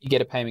you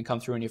get a payment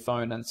come through on your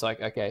phone and it's like,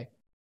 okay,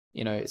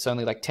 it's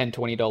only like $10,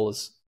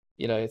 $20.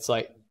 It's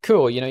like,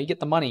 cool, you get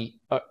the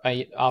money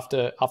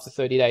after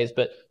 30 days,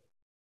 but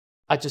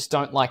I just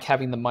don't like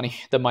having the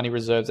money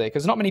reserves there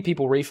because not many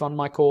people refund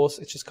my course.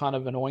 It's just kind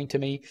of annoying to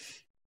me.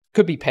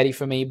 Could be petty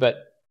for me, but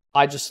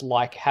I just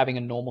like having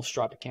a normal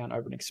Stripe account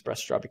over an Express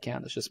Stripe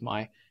account. It's just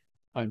my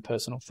own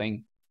personal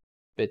thing.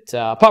 But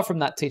apart from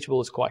that,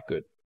 Teachable is quite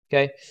good.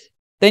 Okay.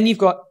 Then you've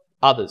got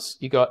others.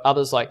 You've got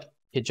others like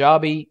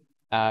Kajabi,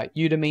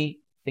 Udemy,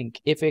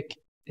 Thinkific,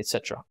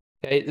 etc.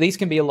 Okay. These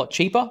can be a lot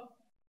cheaper.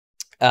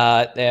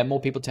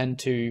 More people tend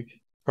to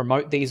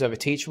promote these over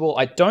Teachable.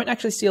 I don't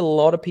actually see a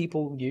lot of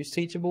people use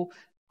Teachable.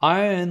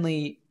 I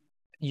only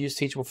used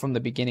Teachable from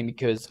the beginning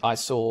because I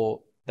saw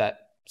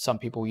that some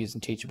people were using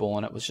Teachable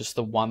and it was just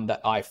the one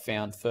that I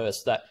found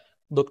first that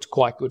looked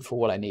quite good for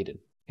what I needed.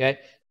 Okay.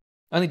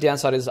 Only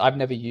downside is I've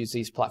never used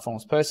these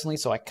platforms personally,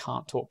 so I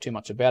can't talk too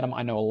much about them.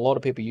 I know a lot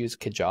of people use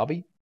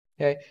Kajabi.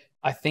 Okay.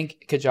 I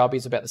think Kajabi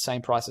is about the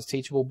same price as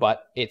Teachable,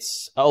 but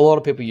it's a lot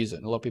of people use it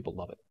and a lot of people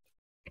love it.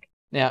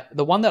 Now,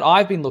 the one that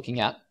I've been looking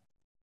at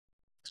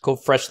is called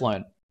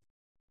FreshLearn.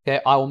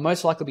 Okay, I will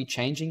most likely be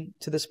changing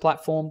to this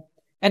platform.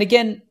 And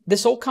again,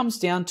 this all comes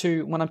down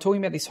to, when I'm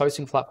talking about these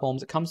hosting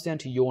platforms, it comes down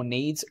to your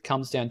needs. It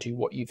comes down to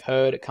what you've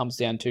heard. It comes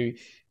down to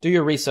do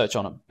your research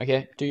on them.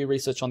 Okay, do your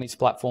research on these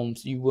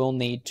platforms. You will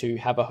need to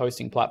have a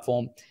hosting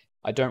platform.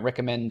 I don't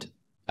recommend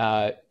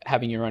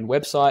having your own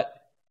website,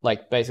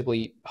 like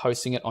basically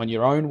hosting it on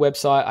your own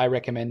website. I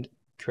recommend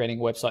creating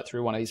a website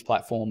through one of these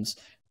platforms.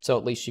 So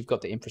at least you've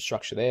got the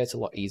infrastructure there. It's a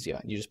lot easier.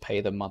 You just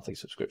pay the monthly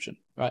subscription,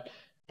 right?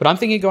 But I'm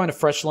thinking of going to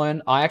FreshLearn.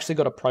 I actually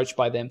got approached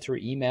by them through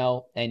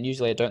email, and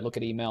usually I don't look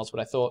at emails,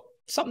 but I thought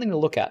something to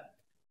look at.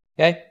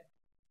 Okay,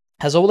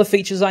 has all the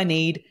features I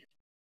need.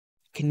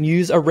 Can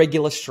use a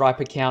regular Stripe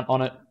account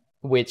on it,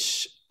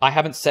 which I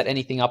haven't set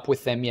anything up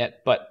with them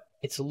yet, but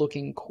it's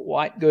looking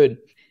quite good.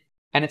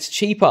 And it's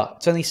cheaper.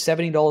 It's only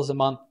 $70 a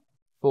month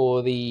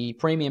for the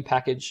premium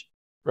package,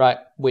 right?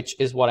 Which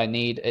is what I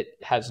need. It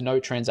has no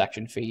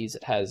transaction fees.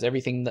 It has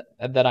everything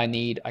that I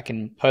need. I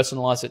can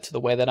personalize it to the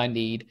way that I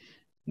need.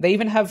 They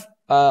even have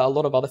a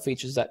lot of other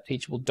features that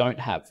Teachable don't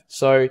have.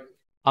 So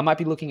I might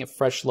be looking at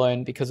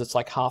FreshLearn because it's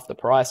like half the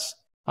price,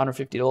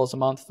 $150 a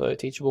month for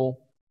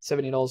Teachable,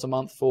 $70 a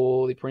month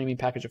for the premium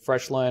package of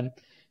FreshLearn.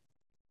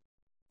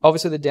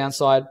 Obviously, the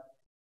downside,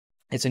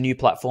 it's a new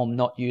platform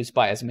not used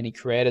by as many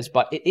creators,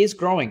 but it is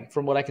growing.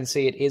 From what I can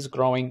see, it is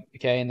growing,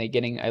 okay? And they're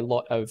getting a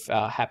lot of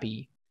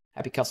happy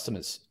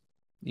customers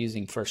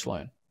using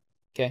FreshLearn,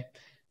 okay?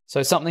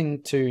 So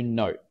something to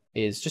note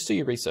is just do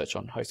your research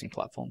on hosting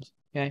platforms,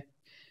 okay?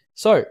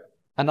 So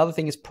another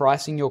thing is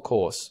pricing your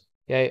course,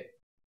 okay?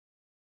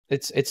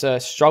 It's a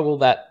struggle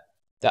that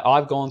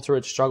I've gone through.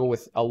 It's a struggle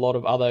with a lot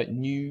of other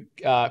new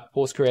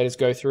course creators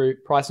go through,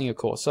 pricing your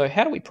course. So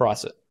how do we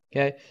price it,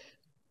 okay?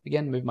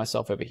 Again, move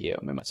myself over here,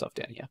 move myself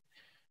down here.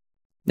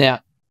 Now,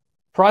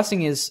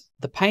 pricing is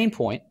the pain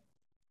point,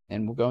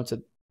 and we'll go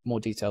into more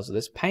details of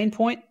this. Pain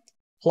point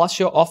plus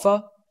your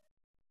offer,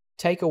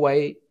 take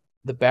away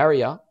the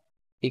barrier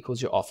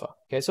equals your offer.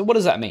 Okay, so what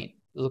does that mean?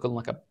 Looking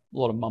like a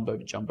lot of mumbo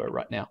jumbo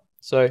right now.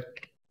 So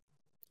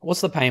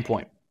what's the pain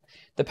point?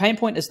 The pain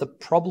point is the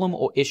problem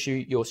or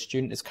issue your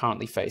student is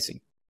currently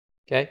facing.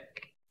 Okay.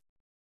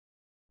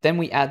 Then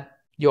we add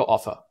your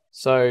offer.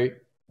 So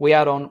we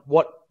add on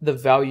what the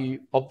value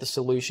of the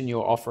solution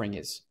you're offering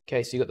is.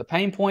 Okay, so you got the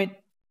pain point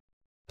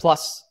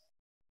plus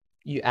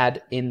you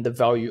add in the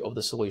value of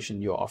the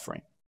solution you're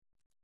offering.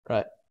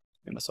 Right.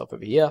 Move myself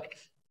over here.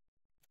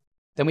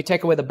 Then we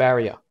take away the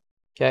barrier.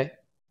 Okay.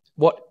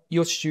 what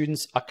your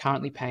students are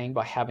currently paying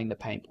by having the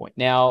pain point.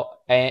 Now,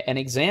 an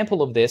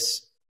example of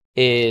this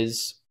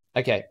is,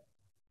 okay,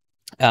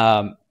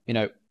 you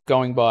know,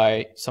 going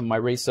by some of my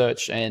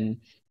research and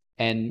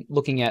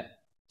looking at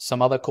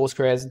some other course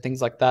creators and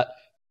things like that.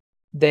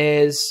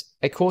 There's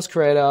a course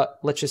creator,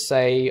 let's just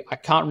say, I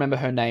can't remember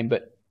her name,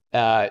 but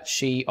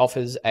she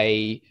offers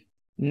a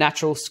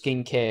natural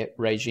skincare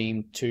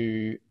regime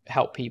to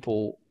help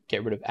people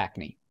get rid of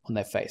acne on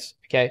their face.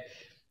 Okay,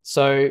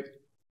 so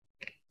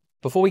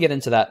before we get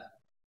into that,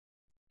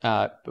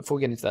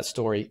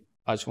 story,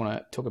 I just want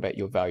to talk about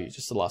your value.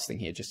 Just the last thing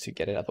here, just to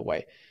get it out of the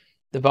way.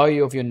 The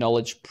value of your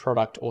knowledge,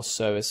 product, or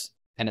service,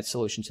 and its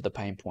solution to the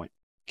pain point.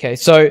 Okay,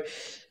 so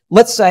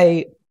let's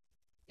say,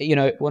 you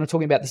know, when I'm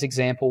talking about this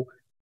example,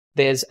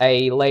 there's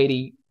a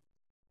lady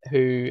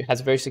who has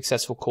a very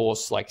successful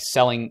course, like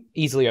selling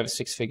easily over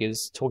 6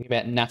 figures, talking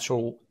about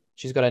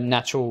she's got a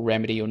natural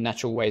remedy or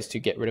natural ways to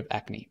get rid of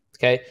acne.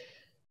 Okay,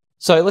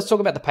 so let's talk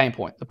about the pain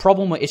point, the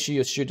problem or issue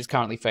your student is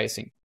currently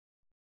facing.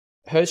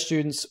 Her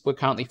students were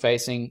currently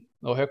facing,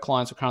 or her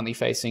clients were currently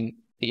facing,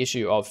 the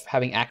issue of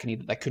having acne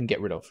that they couldn't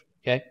get rid of.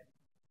 Okay,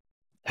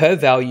 her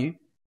value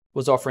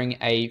was offering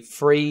a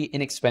free,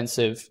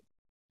 inexpensive,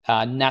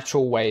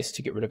 natural ways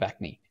to get rid of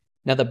acne.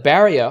 Now, the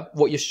barrier,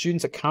 what your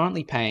students are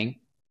currently paying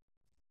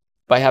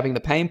by having the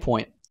pain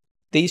point,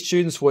 these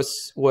students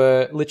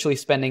were literally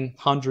spending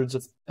hundreds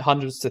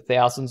to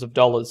thousands of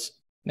dollars,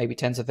 maybe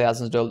tens of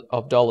thousands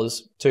of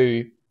dollars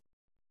to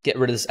get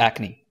rid of this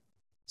acne.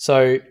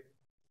 So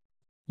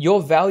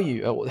your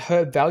value, or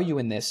her value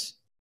in this,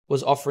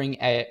 was offering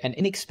an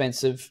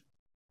inexpensive,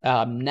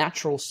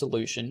 natural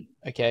solution,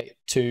 okay,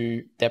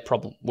 to their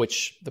problem,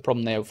 which the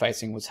problem they were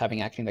facing was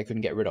having acne they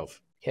couldn't get rid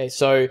of. Okay,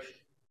 so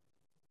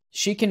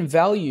she can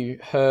value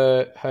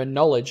her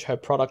knowledge, her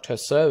product, her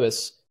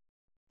service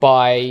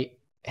by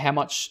how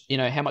much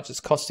it's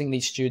costing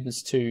these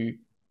students to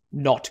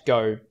not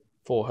go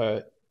for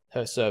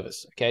her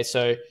service. Okay,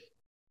 so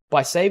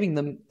by saving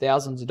them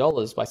thousands of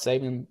dollars, by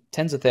saving them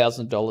tens of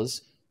thousands of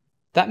dollars,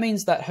 that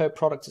means that her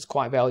product is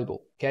quite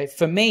valuable. Okay,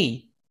 for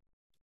me,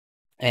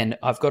 and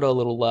I've got a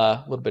little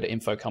bit of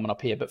info coming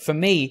up here, but for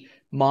me,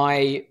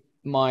 my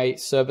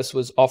service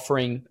was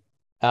offering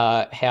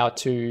how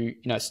to, you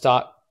know,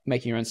 start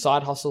making your own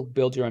side hustle,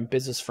 build your own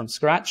business from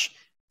scratch,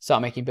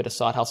 start making a bit of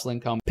side hustle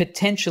income,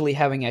 potentially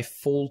having a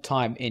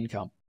full-time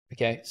income.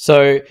 Okay,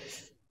 so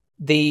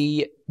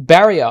the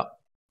barrier,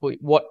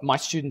 what my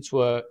students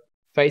were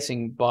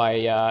facing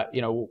by,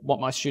 what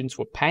my students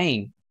were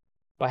paying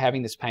by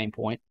having this pain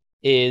point,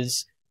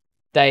 is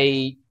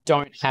they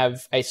don't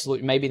have a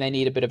solution. Maybe they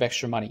need a bit of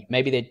extra money.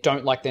 Maybe they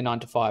don't like their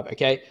 9 to 5.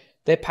 Okay,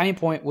 their pain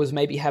point was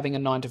maybe having a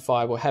 9 to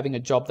 5 or having a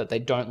job that they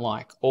don't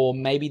like, or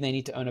maybe they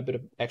need to earn a bit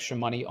of extra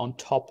money on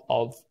top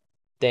of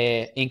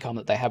their income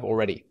that they have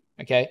already.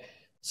 Okay,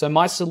 so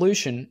my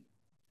solution,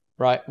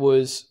 right,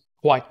 was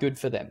quite good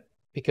for them,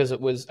 because it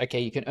was,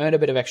 okay, you can earn a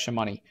bit of extra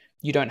money.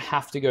 You don't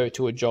have to go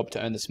to a job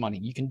to earn this money.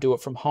 You can do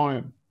it from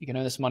home. You can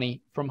earn this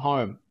money from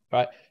home,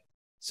 right?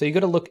 So you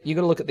got to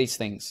look at these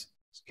things.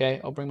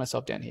 Okay, I'll bring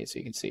myself down here so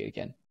you can see it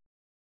again.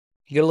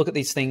 You got to look at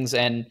these things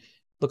and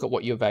look at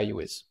what your value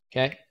is.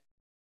 Okay,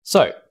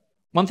 so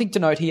one thing to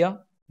note here: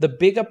 the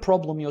bigger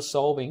problem you're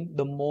solving,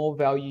 the more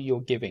value you're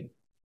giving.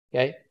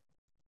 Okay,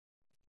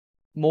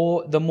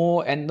 the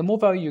more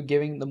value you're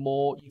giving, the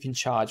more you can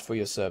charge for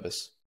your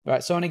service.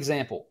 Right. So an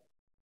example: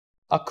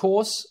 a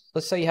course.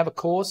 Let's say you have a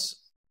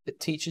course that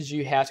teaches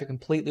you how to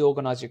completely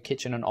organize your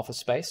kitchen and office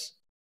space.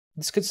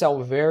 This could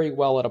sell very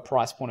well at a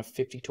price point of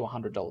 $50 to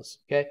 $100.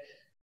 Okay.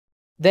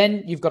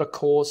 Then you've got a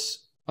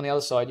course on the other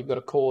side. You've got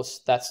a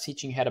course that's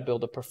teaching you how to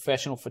build a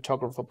professional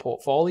photographer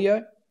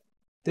portfolio.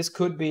 This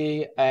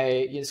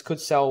could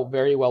sell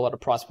very well at a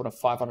price point of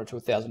 $500 to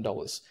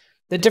 $1,000.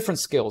 They're different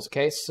skills.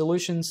 Okay,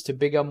 solutions to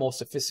bigger, more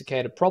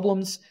sophisticated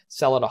problems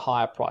sell at a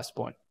higher price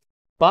point.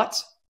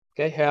 But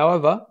okay,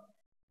 however,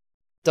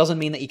 doesn't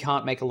mean that you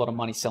can't make a lot of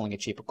money selling a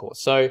cheaper course.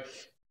 So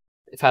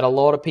I've had there's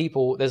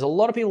a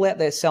lot of people out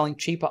there selling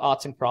cheaper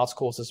arts and crafts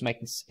courses,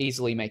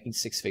 easily making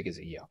 6 figures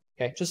a year.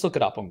 Okay, just look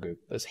it up on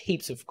Google. There's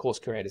heaps of course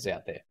creators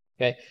out there.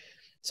 Okay,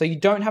 so you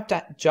don't have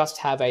to just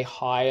have a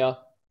higher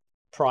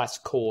price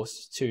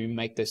course to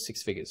make those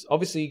 6 figures.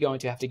 Obviously, you're going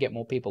to have to get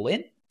more people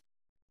in,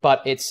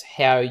 but it's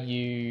how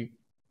you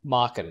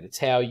market it. It's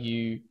how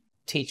you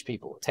teach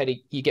people. It's how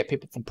you get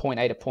people from point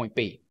A to point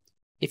B.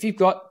 If you've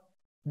got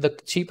the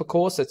cheaper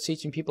course that's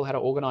teaching people how to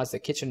organize their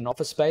kitchen and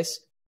office space,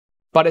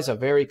 but it's a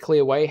very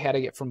clear way how to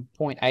get from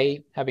point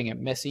A, having a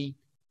messy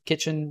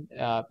kitchen,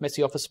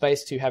 messy office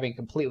space, to having a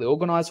completely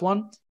organized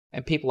one,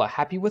 and people are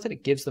happy with it,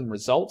 it gives them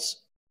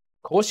results.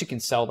 Of course, you can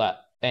sell that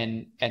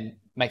and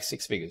make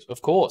 6 figures.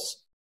 Of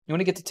course. You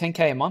want to get to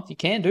 10K a month? You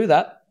can do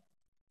that.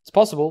 It's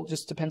possible.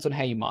 Just depends on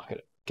how you market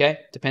it. Okay?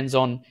 Depends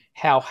on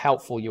how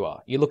helpful you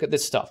are. You look at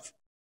this stuff.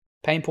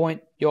 Pain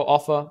point, your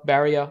offer,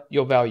 barrier,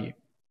 your value.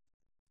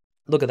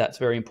 Look at that. It's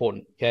very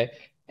important. Okay?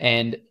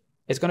 And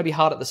it's going to be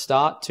hard at the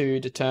start to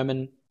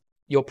determine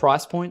your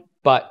price point,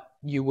 but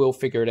you will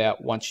figure it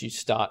out once you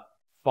start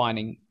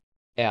finding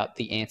out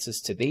the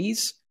answers to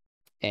these.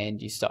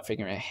 and you start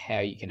figuring out how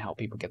you can help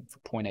people get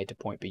from point A to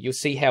point B. You'll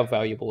see how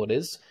valuable it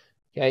is.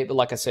 Okay, but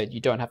like I said, you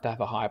don't have to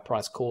have a higher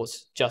price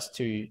course just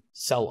to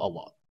sell a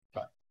lot.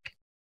 Right.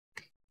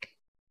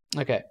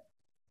 Okay,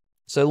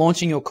 so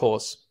launching your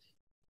course.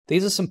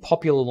 These are some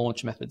popular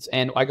launch methods,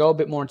 and I go a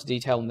bit more into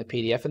detail in the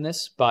PDF in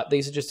this, but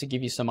these are just to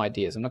give you some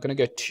ideas. I'm not going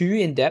to go too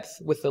in depth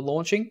with the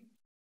launching,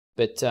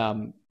 but here's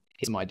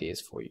some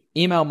ideas for you.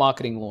 Email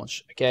marketing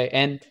launch, okay?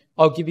 And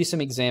I'll give you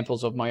some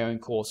examples of my own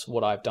course,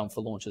 what I've done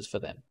for launches for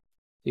them.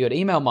 You got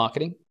email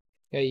marketing,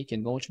 okay? You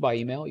can launch by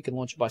email, you can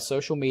launch by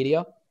social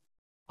media.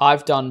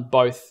 I've done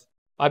both.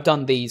 I've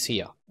done these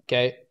here,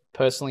 okay?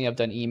 Personally, I've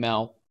done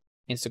email,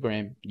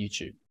 Instagram,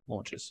 YouTube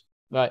launches,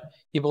 right?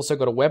 You've also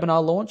got a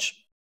webinar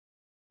launch,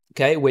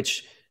 okay,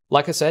 which,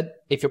 like I said,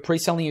 if you're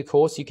pre-selling your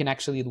course, you can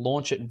actually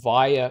launch it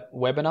via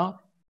webinar.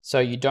 So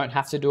you don't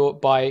have to do it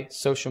by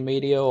social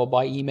media or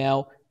by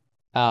email.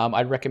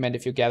 I'd recommend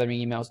if you're gathering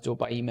emails, do it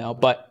by email.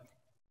 But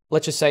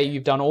let's just say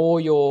you've done all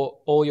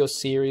your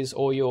series,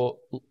 all your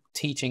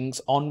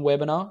teachings on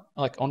webinar,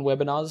 like on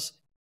webinars,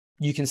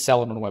 you can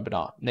sell it on a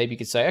webinar. Maybe you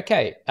could say,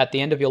 okay, at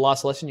the end of your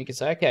last lesson, you could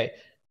say, okay,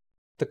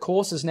 the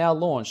course is now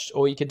launched,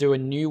 or you could do a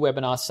new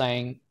webinar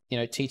saying, you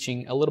know,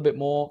 teaching a little bit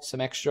more,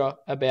 some extra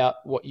about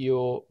what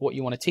you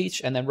want to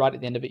teach. And then right at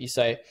the end of it, you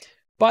say,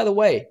 by the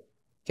way,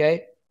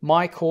 okay,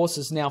 my course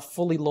is now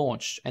fully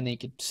launched, and then you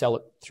could sell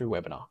it through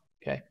webinar.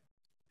 Okay.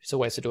 So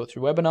ways to do it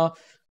through webinar,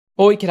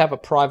 or you could have a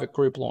private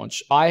group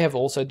launch. I have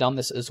also done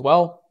this as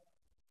well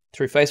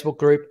through Facebook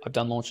group. I've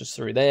done launches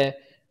through there.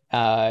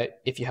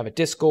 If you have a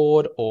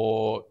Discord,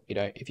 or, you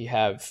know, if you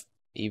have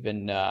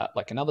even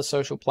like another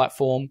social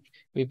platform,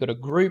 we've got a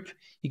group.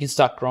 You can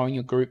start growing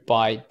your group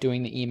by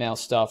doing the email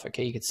stuff.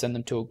 Okay, you can send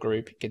them to a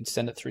group. You can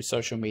send it through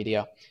social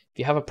media. If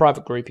you have a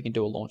private group, you can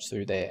do a launch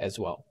through there as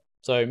well.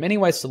 So many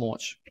ways to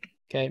launch.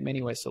 Okay,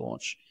 many ways to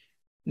launch.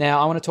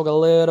 Now I want to talk a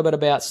little bit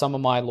about some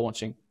of my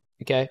launching.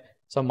 Okay,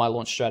 some of my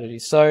launch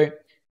strategies. So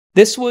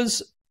this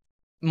was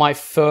my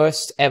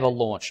first ever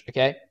launch.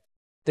 Okay,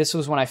 this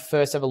was when I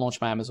first ever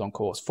launched my Amazon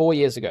course 4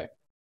 years ago.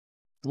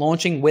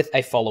 Launching with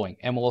a following,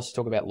 and we'll also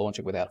talk about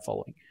launching without a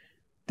following.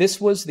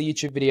 This was the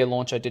YouTube video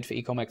launch I did for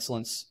Ecom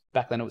Excellence.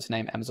 Back then it was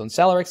named Amazon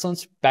Seller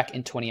Excellence, back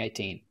in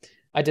 2018.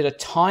 I did a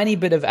tiny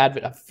bit of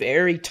a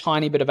very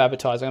tiny bit of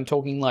advertising. I'm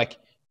talking like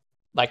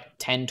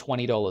 $10,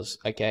 $20,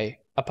 okay?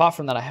 Apart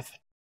from that, I have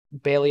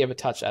barely ever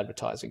touched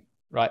advertising,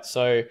 right?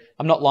 So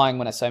I'm not lying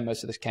when I say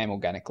most of this came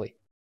organically,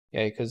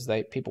 okay? Because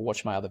people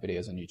watch my other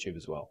videos on YouTube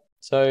as well.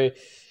 So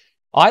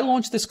I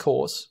launched this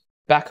course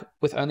back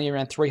with only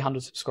around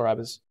 300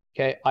 subscribers,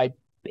 okay? I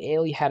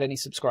barely had any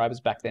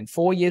subscribers back then.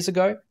 4 years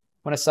ago,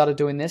 when I started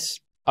doing this,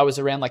 I was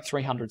around like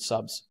 300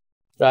 subs,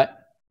 right?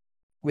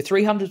 With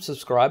 300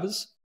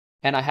 subscribers,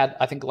 and I had,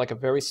 I think, like a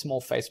very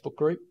small Facebook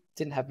group.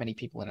 Didn't have many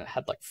people in it.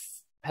 It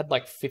had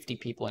like 50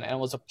 people in it, and it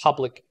was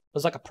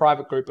like a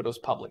private group, but it was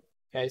public,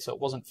 okay? So it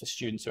wasn't for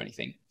students or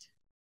anything.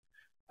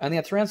 I only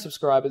had 300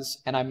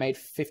 subscribers, and I made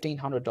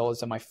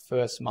 $1,500 in my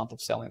first month of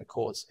selling the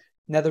course.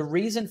 Now, the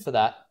reason for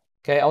that,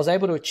 okay, I was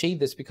able to achieve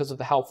this because of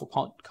the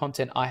helpful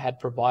content I had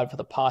provided for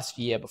the past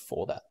year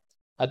before that.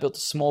 I built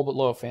a small but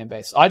loyal fan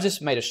base. I just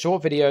made a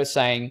short video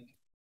saying,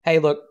 hey,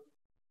 look,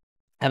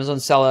 Amazon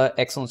Seller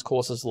Excellence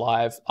course is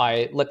live.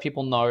 I let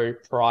people know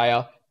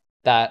prior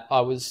that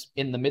I was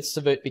in the midst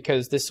of it,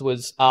 because this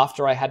was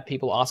after I had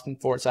people asking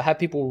for it. So I had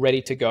people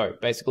ready to go,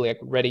 basically like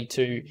ready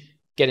to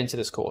get into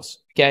this course,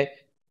 okay?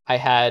 I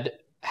had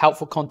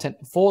helpful content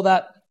before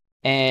that,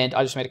 and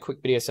I just made a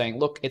quick video saying,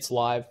 look, it's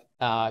live.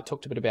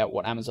 Talked a bit about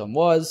what Amazon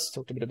was,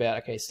 talked a bit about,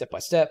 okay, step by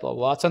step, blah, blah,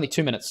 blah. It's only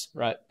 2 minutes,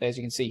 right? As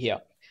you can see here.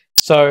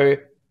 So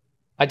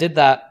I did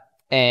that,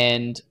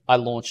 and I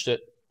launched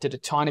it, did a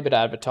tiny bit of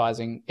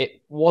advertising.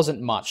 It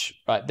wasn't much,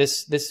 right?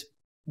 This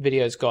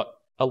video's got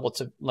a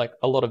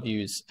lot of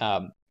views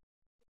over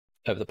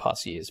the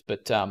past years,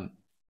 but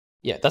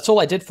yeah, that's all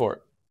I did for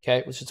it. Okay,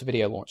 it was just a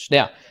video launch.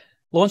 Now,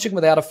 launching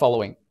without a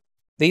following.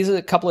 These are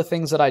a couple of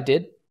things that I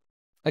did.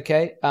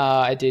 Okay,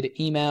 I did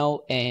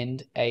email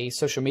and a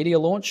social media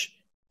launch.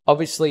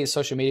 Obviously, a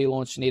social media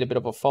launch, you need a bit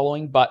of a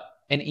following, but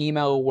an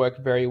email will work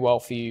very well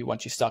for you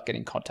once you start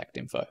getting contact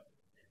info.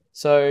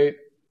 So,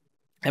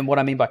 and what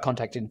I mean by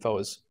contact info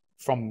is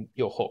from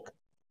your hook,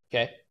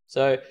 okay?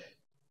 So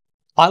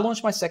I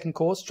launched my second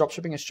course,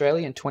 Dropshipping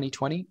Australia, in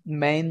 2020,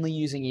 mainly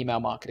using email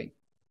marketing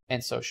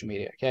and social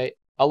media, okay?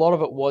 A lot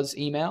of it was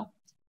email.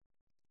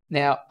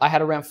 Now, I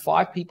had around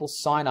 5 people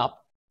sign up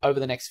over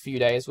the next few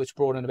days, which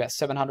brought in about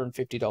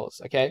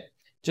 $750, okay?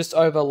 Just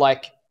over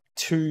like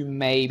 2,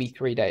 maybe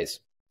 3 days.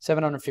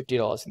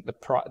 $750. I think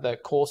the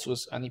course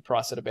was only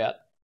priced at about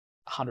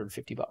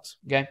 $150,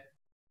 okay?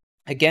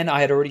 Again, I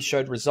had already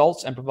showed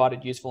results and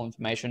provided useful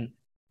information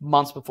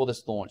months before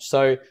this launch.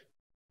 So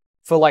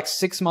for like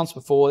 6 months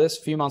before this,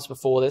 a few months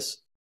before this,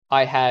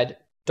 I had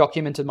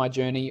documented my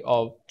journey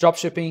of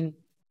dropshipping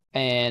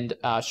and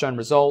shown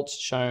results,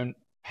 shown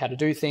how to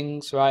do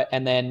things, right?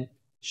 And then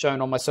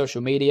shown on my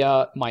social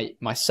media,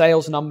 my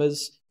sales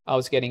numbers. I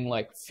was getting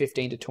like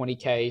 15 to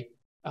 20K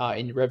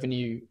in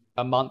revenue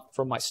a month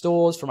from my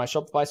stores, from my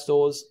Shopify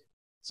stores.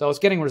 So I was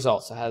getting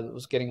results. I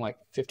was getting like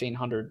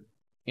 1,500,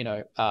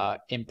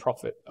 in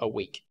profit a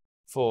week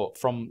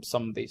from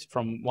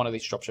one of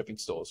these dropshipping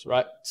stores,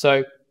 right?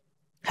 So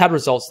had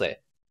results there.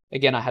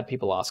 Again, I had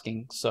people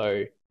asking,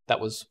 so that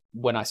was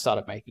when I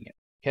started making it.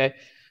 Okay.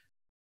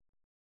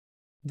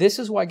 This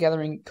is why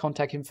gathering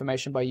contact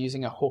information by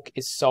using a hook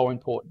is so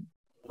important,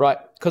 right?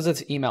 Because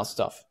it's email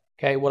stuff.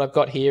 Okay. What I've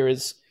got here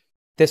is,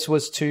 this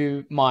was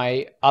to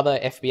my other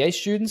FBA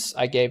students.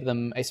 I gave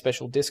them a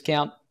special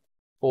discount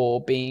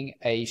for being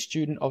a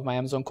student of my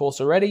Amazon course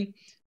already,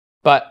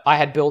 but I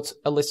had built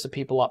a list of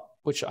people up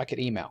which I could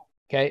email.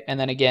 Okay. And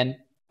then again,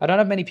 I don't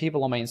have many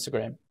people on my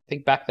Instagram. I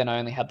think back then I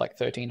only had like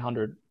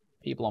 1,300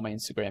 people on my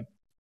Instagram.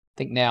 I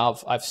think now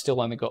I've still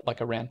only got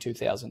like around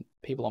 2,000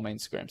 people on my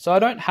Instagram. So I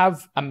don't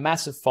have a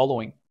massive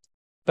following,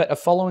 but a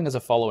following is a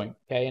following.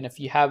 Okay. And if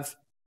you have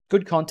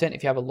good content,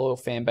 if you have a loyal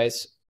fan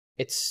base,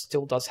 it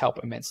still does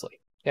help immensely.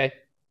 Okay.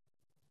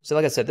 So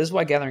like I said, this is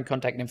why gathering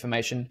contact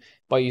information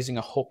by using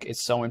a hook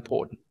is so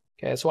important.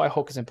 Okay. That's why a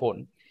hook is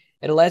important.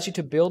 It allows you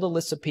to build a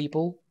list of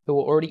people who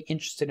are already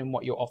interested in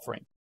what you're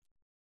offering.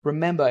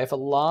 Remember, if a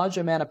large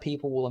amount of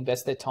people will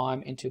invest their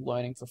time into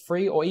learning for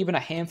free, or even a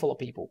handful of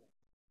people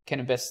can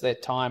invest their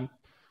time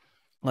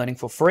learning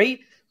for free,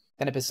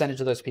 then a percentage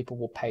of those people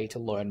will pay to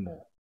learn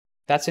more.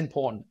 That's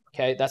important.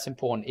 Okay. That's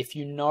important. If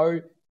you know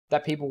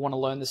that people want to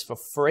learn this for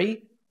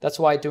free, that's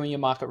why doing your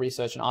market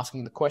research and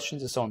asking the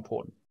questions is so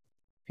important.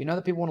 If you know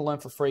that people want to learn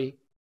for free,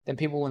 then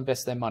people will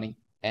invest their money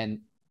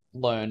and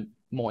learn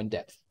more in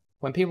depth.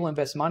 When people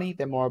invest money,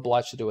 they're more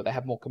obliged to do it. They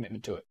have more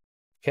commitment to it.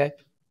 Okay.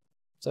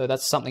 So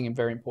that's something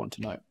very important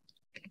to note.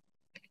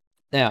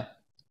 Now,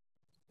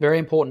 very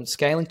important,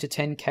 scaling to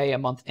 10K a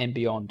month and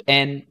beyond.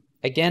 And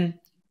again,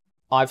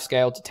 I've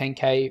scaled to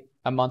 10K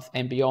a month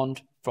and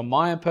beyond from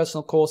my own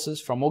personal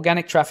courses, from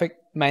organic traffic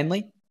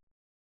mainly.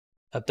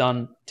 I've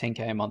done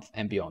 10K a month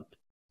and beyond.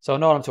 So I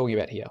know what I'm talking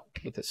about here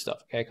with this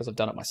stuff, okay, because I've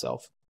done it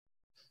myself.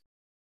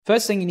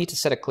 First thing, you need to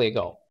set a clear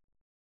goal.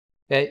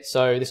 Okay,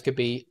 so this could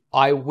be,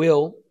 I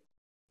will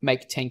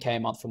make 10K a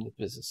month from the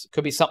business. It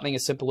could be something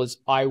as simple as,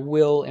 I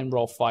will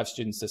enroll 5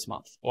 students this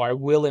month, or I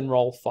will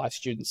enroll 5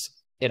 students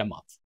in a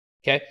month.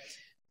 Okay,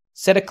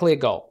 set a clear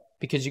goal,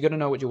 because you got to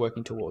know what you're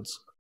working towards.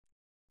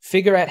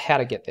 Figure out how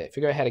to get there.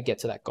 Figure out how to get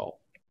to that goal.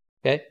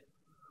 Okay,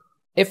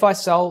 if I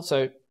sell,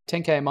 so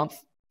 10K a month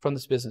from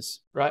this business,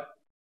 right?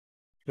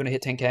 You're going to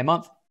hit 10K a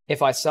month.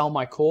 If I sell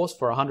my course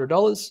for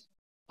 $100,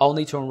 I'll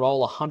need to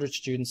enroll 100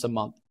 students a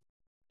month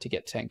to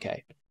get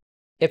 10K.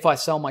 If I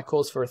sell my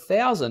course for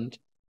 $1,000,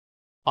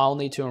 I'll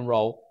need to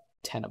enroll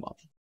 10 a month,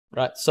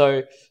 right?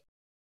 So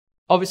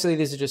obviously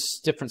these are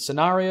just different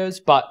scenarios,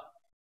 but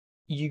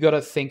you got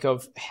to think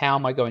of, how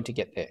am I going to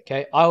get there?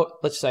 Okay,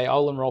 let's say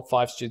I'll enroll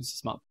 5 students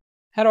this month.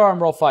 How do I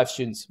enroll 5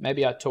 students?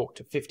 Maybe I talk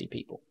to 50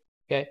 people.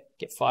 Okay,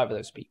 get 5 of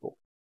those people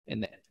in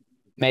there.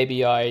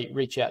 Maybe I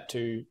reach out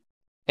to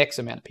X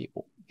amount of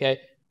people. Okay,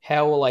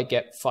 how will I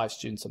get 5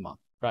 students a month?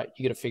 Right,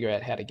 you got to figure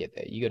out how to get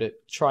there. You got to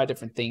try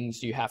different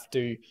things. You have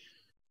to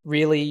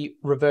really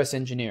reverse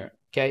engineer it.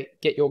 Okay,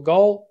 get your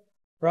goal,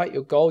 right?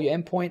 Your goal, your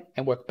endpoint,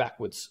 and work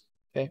backwards.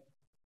 Okay,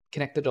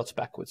 connect the dots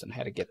backwards on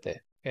how to get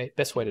there. Okay,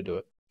 best way to do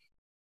it.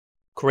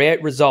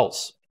 Create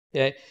results.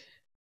 Okay,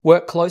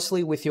 work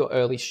closely with your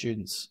early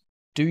students.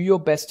 Do your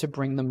best to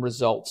bring them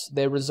results.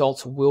 Their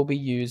results will be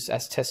used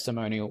as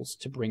testimonials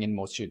to bring in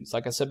more students.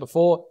 Like I said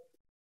before,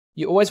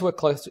 you always work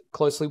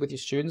closely with your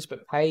students,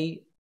 but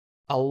pay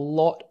a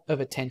lot of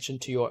attention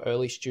to your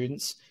early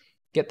students.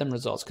 Get them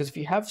results, because if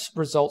you have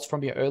results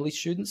from your early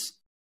students,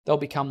 they'll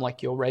become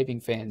like your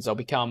raving fans. They'll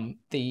become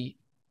the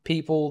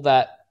people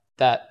that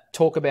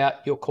talk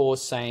about your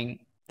course, saying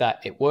that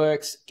it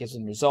works, gives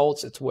them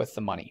results, it's worth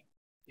the money.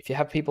 If you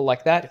have people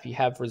like that, if you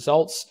have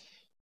results,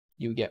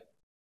 you get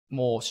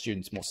more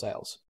students, more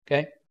sales.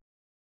 Okay.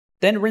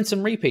 Then rinse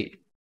and repeat,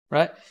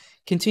 right?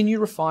 Continue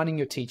refining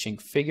your teaching,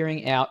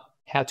 figuring out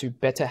how to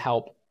better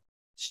help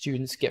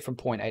students get from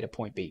point A to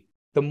point B.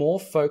 The more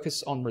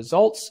focus on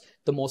results,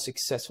 the more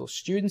successful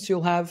students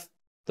you'll have.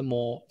 The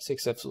more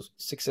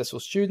successful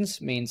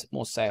students means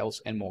more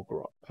sales and more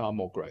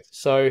growth.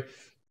 So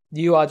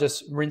you are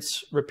just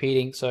rinse,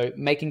 repeating. So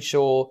making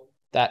sure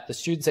that the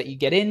students that you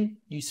get in,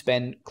 you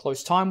spend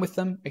close time with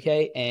them,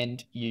 okay,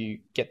 and you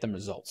get them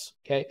results,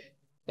 okay?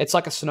 It's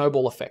like a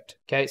snowball effect,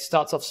 okay? It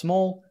starts off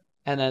small,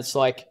 and then it's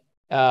like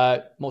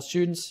more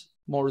students,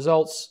 more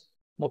results,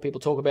 more people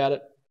talk about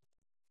it.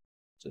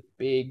 It's a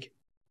big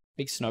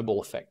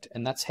snowball effect,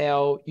 and that's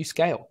how you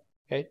scale,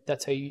 okay?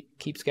 That's how you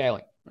keep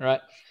scaling, all right?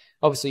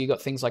 Obviously, you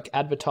got things like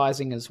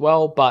advertising as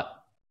well, but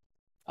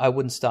I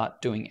wouldn't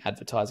start doing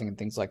advertising and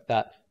things like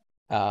that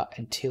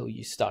until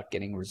you start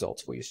getting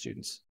results for your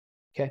students,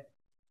 okay?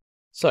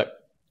 So,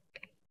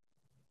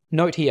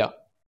 note here,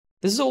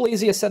 this is all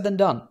easier said than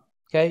done,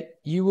 okay?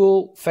 You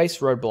will face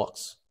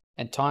roadblocks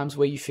and times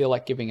where you feel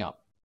like giving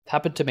up. It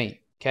happened to me,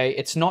 okay?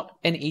 It's not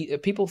an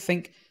people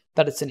think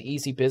that it's an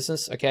easy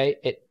business, okay?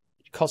 It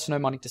costs no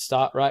money to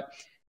start, right?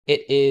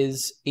 It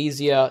is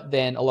easier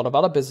than a lot of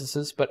other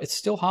businesses, but it's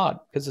still hard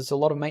because there's a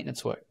lot of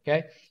maintenance work,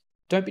 okay?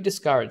 Don't be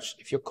discouraged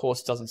if your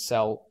course doesn't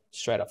sell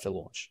straight after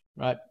launch,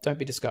 right? Don't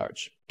be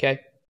discouraged, okay?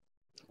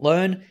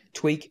 Learn,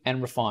 tweak,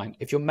 and refine.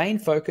 If your main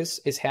focus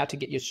is how to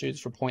get your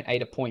students from point A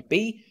to point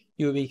B,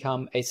 you will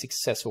become a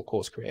successful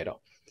course creator.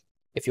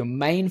 If your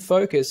main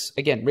focus,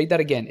 again, read that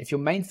again. If your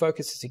main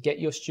focus is to get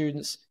your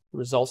students the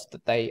results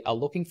that they are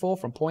looking for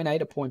from point A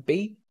to point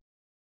B,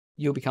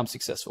 you'll become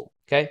successful,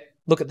 okay?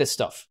 Look at this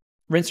stuff.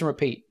 Rinse and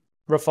repeat.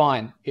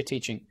 Refine your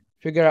teaching.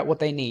 Figure out what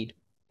they need,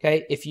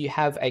 okay? If you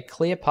have a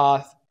clear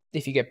path,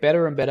 if you get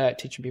better and better at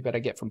teaching people how to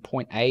get from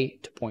point A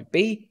to point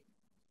B,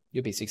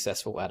 you'll be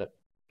successful at it.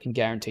 I can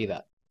guarantee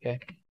that, okay?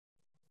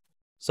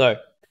 So,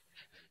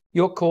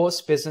 your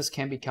course business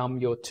can become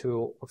your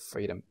tool of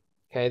freedom.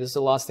 Okay, this is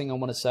the last thing I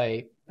want to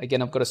say.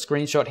 Again, I've got a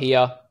screenshot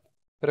here.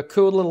 Got a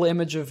cool little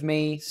image of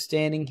me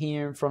standing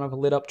here in front of a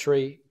lit up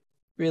tree.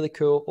 Really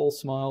cool, all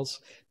smiles.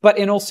 But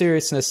in all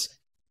seriousness,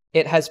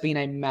 it has been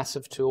a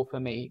massive tool for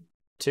me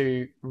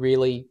to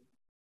really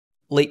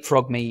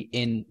leapfrog me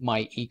in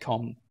my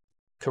ecom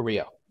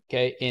career.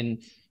 Okay, in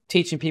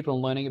teaching people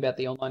and learning about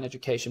the online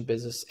education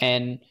business.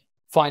 And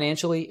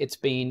financially, it's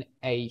been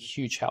a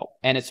huge help,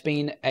 and it's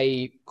been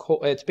a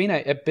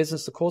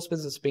business. The course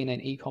business has been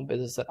an ecom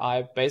business that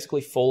I've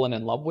basically fallen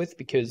in love with,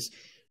 because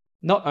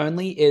not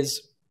only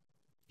is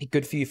it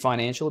good for you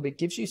financially, but it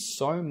gives you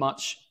so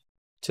much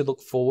to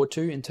look forward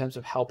to in terms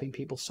of helping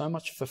people, so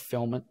much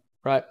fulfillment,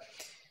 right?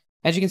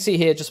 As you can see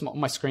here, just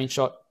my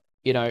screenshot,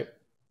 you know,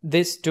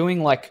 this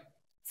doing like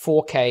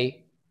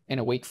 4K in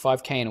a week,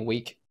 5K in a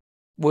week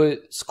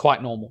was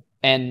quite normal,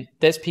 and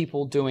there's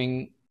people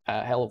doing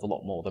a hell of a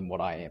lot more than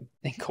what I am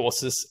in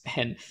courses.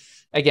 And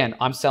again,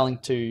 I'm selling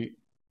to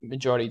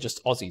majority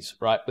just Aussies,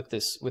 right?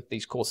 With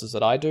these courses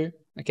that I do.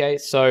 Okay.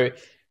 So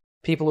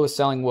people who are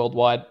selling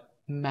worldwide,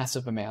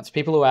 massive amounts.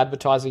 People who are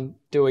advertising,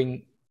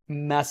 doing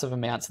massive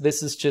amounts.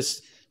 This is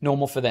just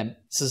normal for them.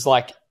 This is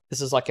like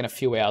in a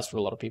few hours for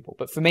a lot of people.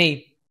 But for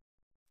me,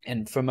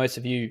 and for most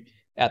of you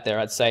out there,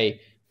 I'd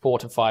say $4,000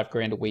 to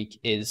 $5,000 a week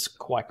is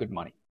quite good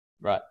money,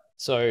 right?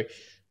 So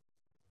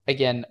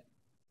again,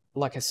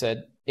 like I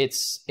said,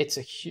 it's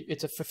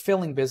a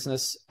fulfilling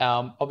business.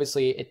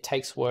 Obviously, it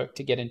takes work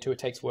to get into. It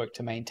takes work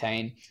to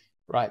maintain,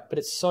 right? But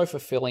it's so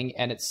fulfilling,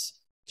 and it's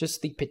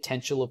just the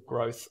potential of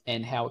growth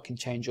and how it can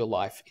change your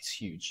life is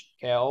huge.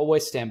 Okay, I'll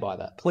always stand by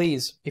that.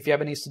 Please, if you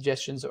have any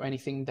suggestions or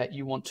anything that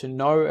you want to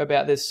know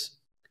about this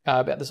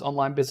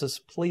online business,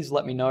 please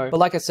let me know. But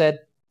like I said,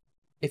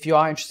 if you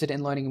are interested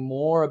in learning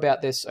more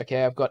about this,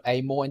 okay, I've got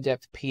a more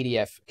in-depth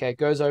PDF. Okay, it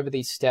goes over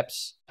these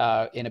steps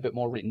in a bit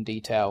more written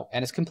detail,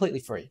 and it's completely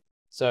free.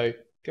 So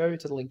go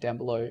to the link down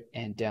below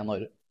and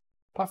download it.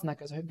 Apart from that,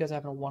 guys, I hope you guys are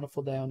having a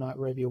wonderful day or night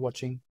wherever you're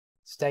watching.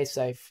 Stay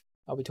safe.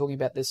 I'll be talking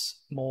about this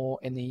more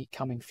in the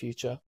coming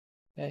future.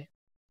 Okay,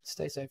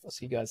 stay safe. I'll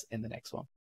see you guys in the next one.